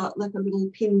that's got like a little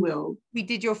pinwheel? We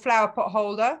did your flower pot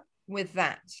holder with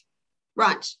that.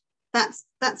 Right. That's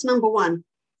number 1.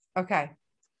 Okay.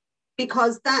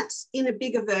 Because that, in a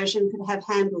bigger version, could have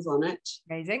handles on it.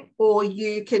 Amazing. Or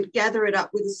you could gather it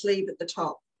up with a sleeve at the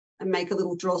top and make a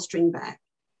little drawstring bag.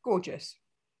 Gorgeous.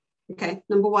 Okay,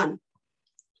 number 1.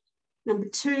 Number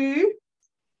 2,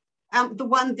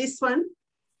 this one,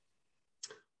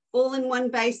 all in one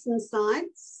base and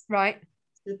sides. Right.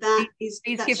 So that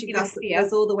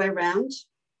goes all the way around.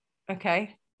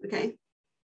 Okay. Okay.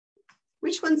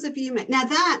 Which ones have you made? Now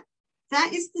that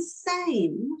is the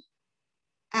same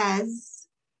as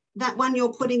that one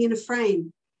you're putting in a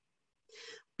frame,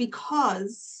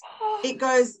 because it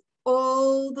goes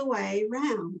all the way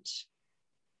round.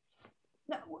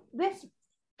 No, this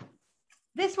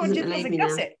one just doesn't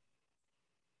gusset.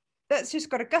 That's just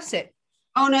got a gusset.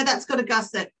 Oh no, that's got a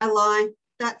gusset. A lie.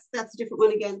 That's a different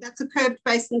one again. That's a curved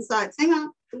base and sides. Hang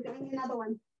on, I'm getting another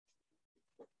one.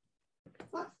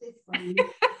 What's this one?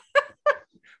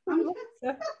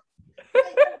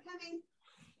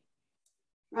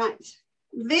 Right.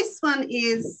 This one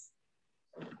is.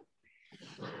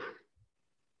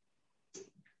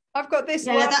 I've got this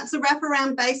one. That's a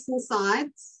wraparound base and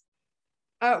sides.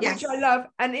 Yes. Which I love.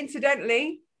 And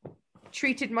incidentally,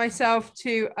 treated myself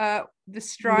to the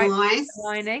stripe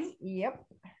lining. Yep.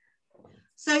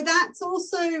 So that's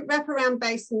also wraparound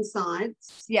base and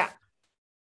sides. Yeah.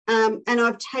 And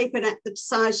I've tapered at the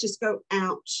sides, just go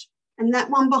out. And that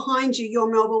one behind you, your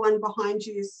Melbourne one behind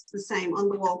you, is the same on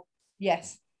the wall.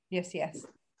 Yes. Yes, yes.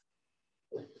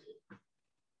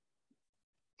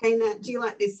 Okay, now, do you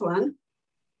like this one?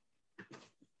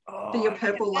 For your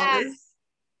purple lovers.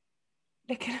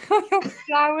 Look at all your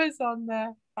flowers on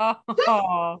there.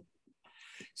 Oh.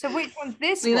 So which one's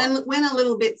this one? Then went a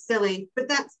little bit silly, but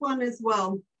that's one as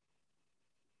well.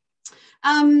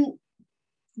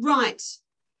 Right.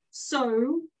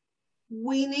 So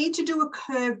we need to do a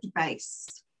curved base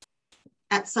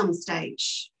at some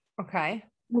stage. Okay.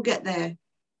 We'll get there.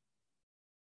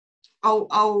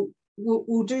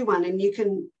 We'll do one, and you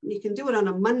can do it on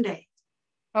a Monday.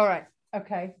 All right.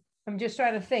 Okay. I'm just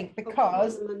trying to think,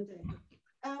 because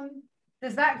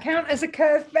does that count as a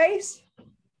curved base?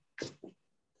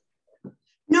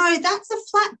 No, that's a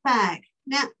flat bag.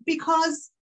 Now, because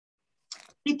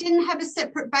it didn't have a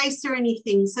separate base or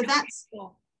anything, so that's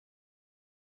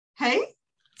hey?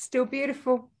 Still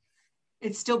beautiful.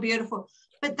 It's still beautiful.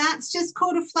 But that's just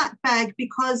called a flat bag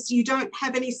because you don't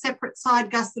have any separate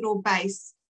side gusset or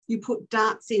base. You put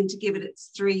darts in to give it its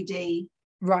 3D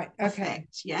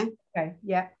effect, yeah? Okay,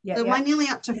 yeah. So we're nearly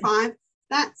up to 5.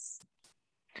 That's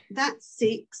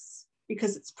 6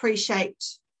 because it's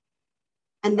pre-shaped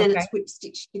and then it's whip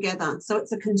stitched together. So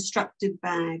it's a constructed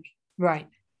bag. Right.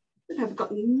 But I've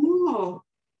got more.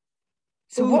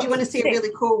 So do you want to see a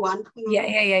really cool one? Yeah.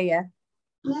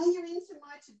 Now you're into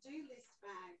my to-do list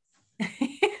bags.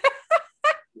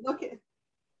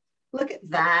 Look at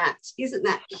that. Isn't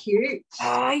that cute?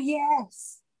 Oh,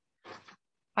 yes.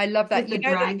 I love that. With the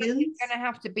dragons. It's going to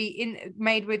have to be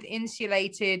made with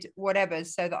insulated whatever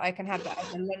so that I can have that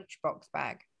as a lunchbox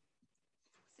bag.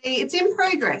 See, it's in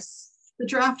progress. The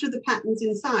draft of the patterns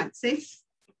inside. See?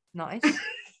 Nice.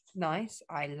 Nice.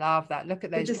 I love that. Look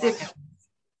at those.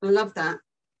 I love that.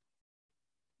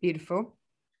 Beautiful.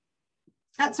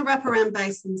 That's a wraparound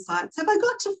base inside. Have I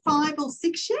got to 5 or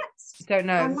 6 yet? Don't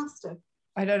know. I must have.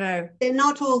 I don't know. They're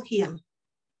not all here.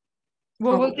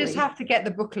 Well, we'll just have to get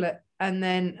the booklet and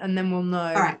then we'll know.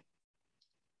 All right.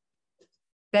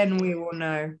 Then we will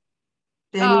know.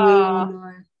 We will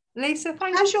know. Leesa,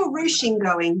 thank you. How's your ruching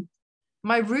going?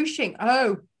 My ruching.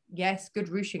 Oh, yes, good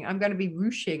ruching. I'm going to be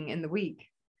ruching in the week.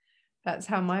 That's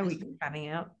how my week is panning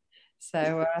out.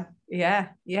 So, yeah.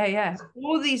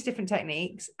 All these different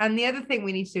techniques. And the other thing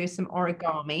we need to do is some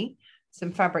origami,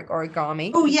 some fabric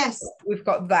origami. Oh, yes. We've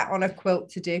got that on a quilt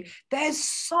to do. There's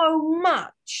so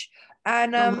much.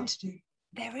 And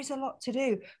there is a lot to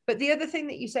do. But the other thing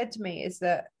that you said to me is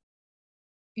that,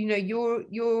 you know,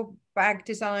 your bag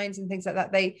designs and things like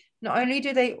that, they not only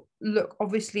do they look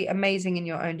obviously amazing in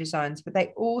your own designs, but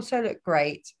they also look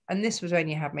great. And this was when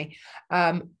you had me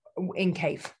in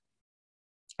cave.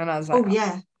 And I was like, oh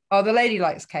yeah. Oh, the lady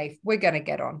likes cave. We're going to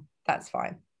get on. That's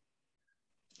fine.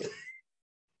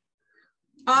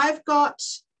 I've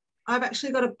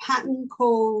actually got a pattern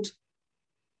called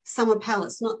Summer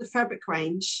Palace, not the fabric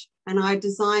range. And I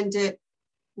designed it.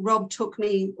 Rob took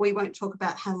me, we won't talk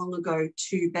about how long ago,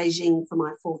 to Beijing for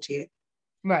my 40th.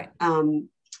 Right. And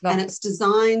it's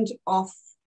designed off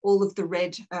all of the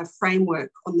red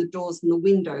framework on the doors and the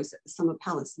windows at the Summer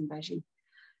Palace in Beijing.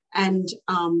 And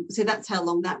so that's how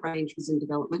long that range was in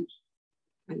development,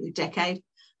 only a decade.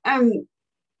 And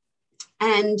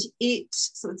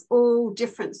so it's all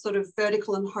different sort of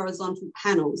vertical and horizontal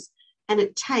panels. And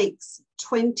it takes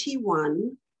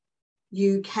 21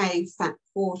 UK fat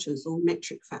quarters or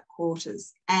metric fat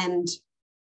quarters. And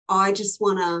I just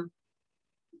want to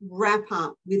wrap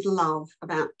up with love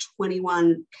about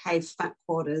 21 cave fat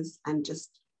quarters and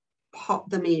just pop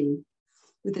them in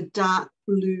with a dark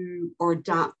blue or a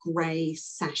dark grey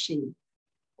sashing.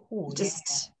 Oh,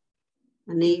 just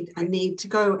yeah. I need to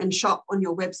go and shop on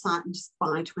your website and just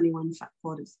buy 21 fat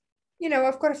quarters. You know,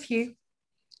 I've got a few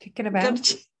kicking about.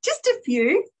 Just a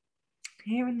few.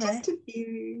 Here and there. Just a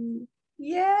few.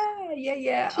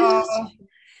 Yeah. Oh,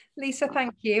 Leesa,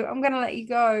 thank you. I'm going to let you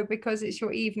go because it's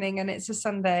your evening and it's a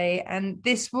Sunday, and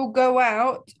this will go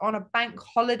out on a bank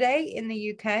holiday in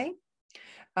the UK.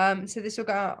 So this will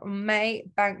go out on May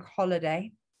bank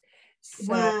holiday.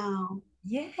 So Wow.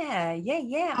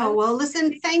 yeah. Oh, well,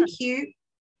 listen, thank you.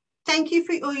 Thank you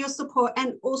for all your support,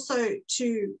 and also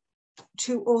to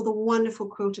all the wonderful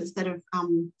quilters that have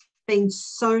been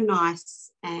so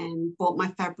nice and bought my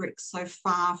fabrics so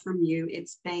far from you.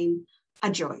 It's been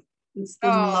a joy. It's been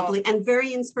lovely and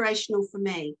very inspirational for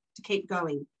me to keep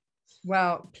going.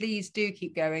 Well, please do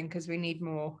keep going because we need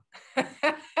more.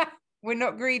 We're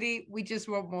not greedy. We just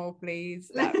want more,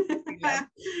 please. That would be lovely.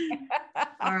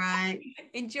 All right.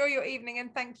 Enjoy your evening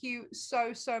and thank you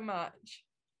so much.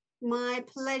 My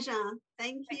pleasure.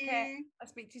 Thank you. I'll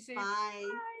speak to you soon. Bye.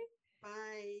 Bye.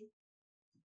 Bye.